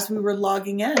already, as we were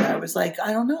logging in, I was like,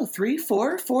 I don't know, 3,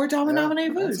 4 Domino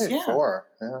Voos. Yeah. 4.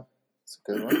 Yeah. It's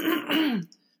a good one.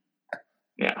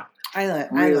 Yeah. I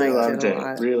really liked loved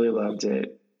it. Really loved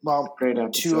it. Well, great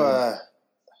episode.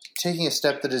 Taking a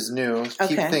step that is new,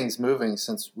 keep things moving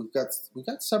since we've got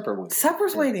supper waiting.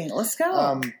 Supper's waiting. Let's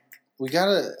go. We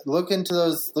gotta look into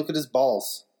those. Look at his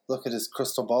balls. Look at his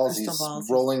crystal balls. He's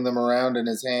rolling them around in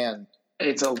his hand.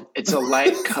 It's a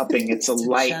light cupping. It's a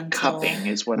light cupping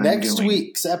is what I'm doing. Next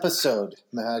week's episode,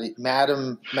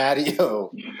 Madam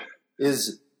Mattio,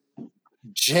 is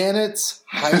Janet's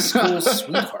high school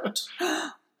sweetheart.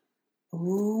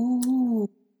 Ooh.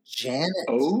 Janet.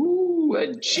 Oh,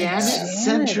 a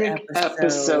Janet-centric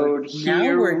episode.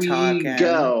 Here we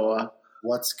go.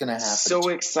 What's going to happen? So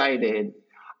excited.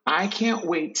 I can't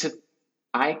wait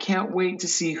to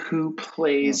see who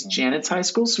plays Janet's high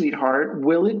school sweetheart.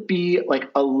 Will it be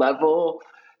like a level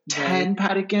 10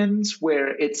 Patikins where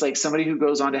it's like somebody who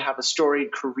goes on to have a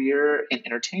storied career in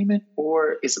entertainment,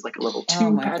 or is it like a level 2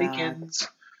 Patikins?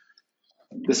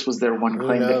 This was their one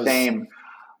claim to fame.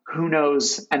 Who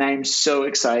knows? And I'm so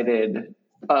excited.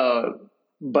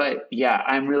 But yeah,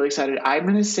 I'm really excited. I'm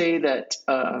going to say that,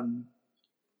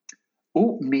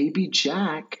 maybe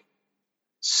Jack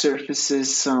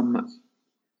surfaces some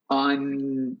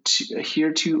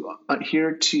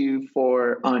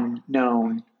heretofore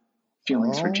unknown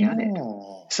feelings for Janet.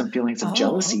 Some feelings of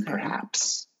jealousy,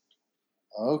 perhaps.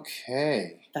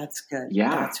 Okay. That's good.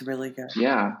 Yeah. That's really good.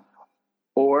 Yeah.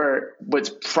 Or what's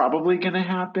probably going to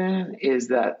happen is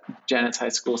that Janet's high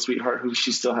school sweetheart, who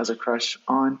she still has a crush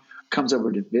on, comes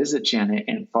over to visit Janet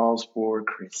and falls for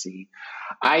Chrissy.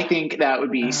 I think that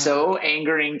would be so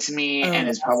angering to me, and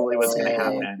is probably what's going to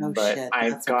happen.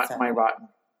 I've got my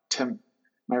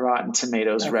Rotten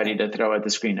Tomatoes ready to throw at the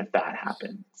screen if that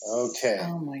happens. Okay.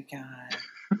 Oh my God.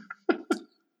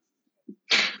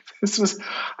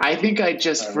 I think I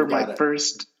just, for my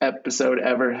first episode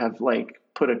ever, have like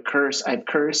put a curse. I've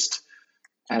cursed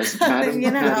as Madam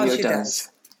Mattio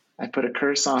does. I put a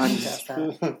curse on.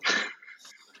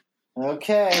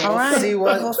 Okay. All right.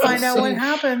 We'll find out what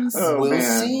happens. We'll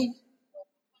see.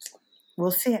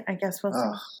 We'll see. I guess we'll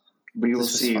see. We will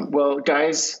see. Well,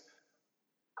 guys,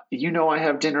 I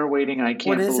have dinner waiting. I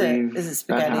can't believe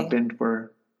that happened.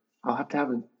 I'll have to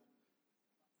have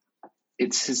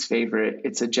it's his favorite.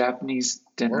 It's a Japanese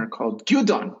dinner called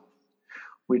gyudon,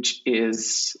 which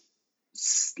is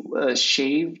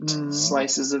shaved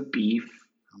slices of beef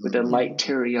with a light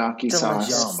teriyaki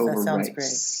sauce over rice.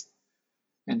 Great.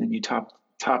 And then you top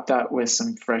that with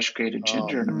some fresh grated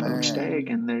ginger and a poached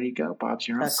egg, and there you go. Bob's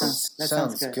your uncle. That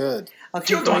sounds good.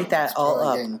 Okay, write that all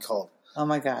up. Oh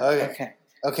my God.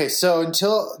 Okay. So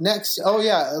until next. Oh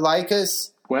yeah, like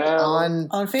us on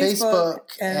Facebook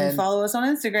and follow us on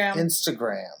Instagram.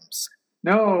 Instagrams.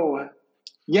 No.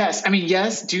 Yes,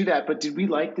 do that. But did we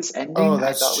like this ending? Oh,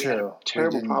 that's true. We had a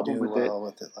terrible problem with it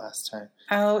last time.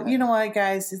 Oh, you know what,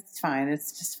 guys? It's fine.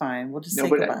 It's just fine. We'll just say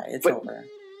goodbye. It's over.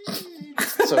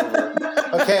 It's over.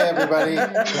 Okay, everybody.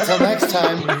 Until next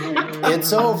time,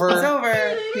 it's over. It's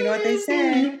over. You know what they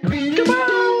say. Goodbye.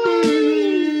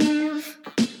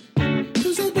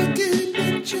 Who's that knocking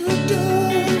at your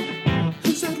door?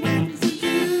 Who's that waiting for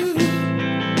you?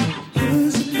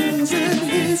 Who's and who's and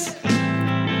his?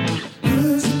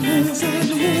 Who's and who's and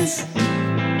his?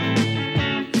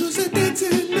 Who's that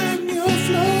dancing on your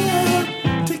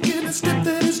floor? Taking a step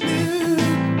that is new.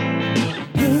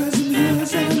 Who's and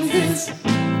who's and his?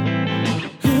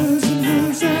 Who's and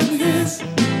who's and his?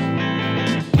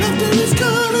 Laughter is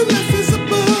gone and life is a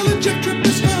ball and Jack Trip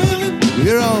is falling.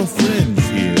 We're all friends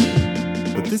here,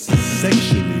 but this is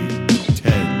sexually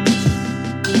tense.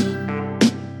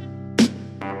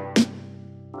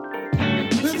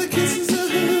 Where the kisses are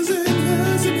hers and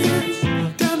hers and his,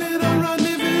 down at our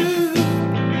rendezvous.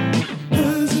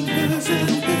 Hers and hers and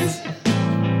his.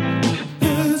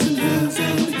 Hers and hers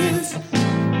and his.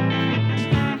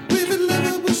 We've in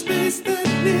lovable space that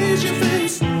nears your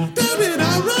face, down at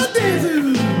our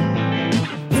rendezvous.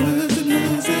 Hers and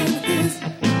hers and his.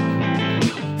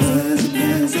 Hers and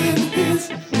hers and his.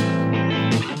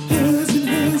 Hers and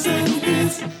hers and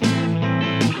his.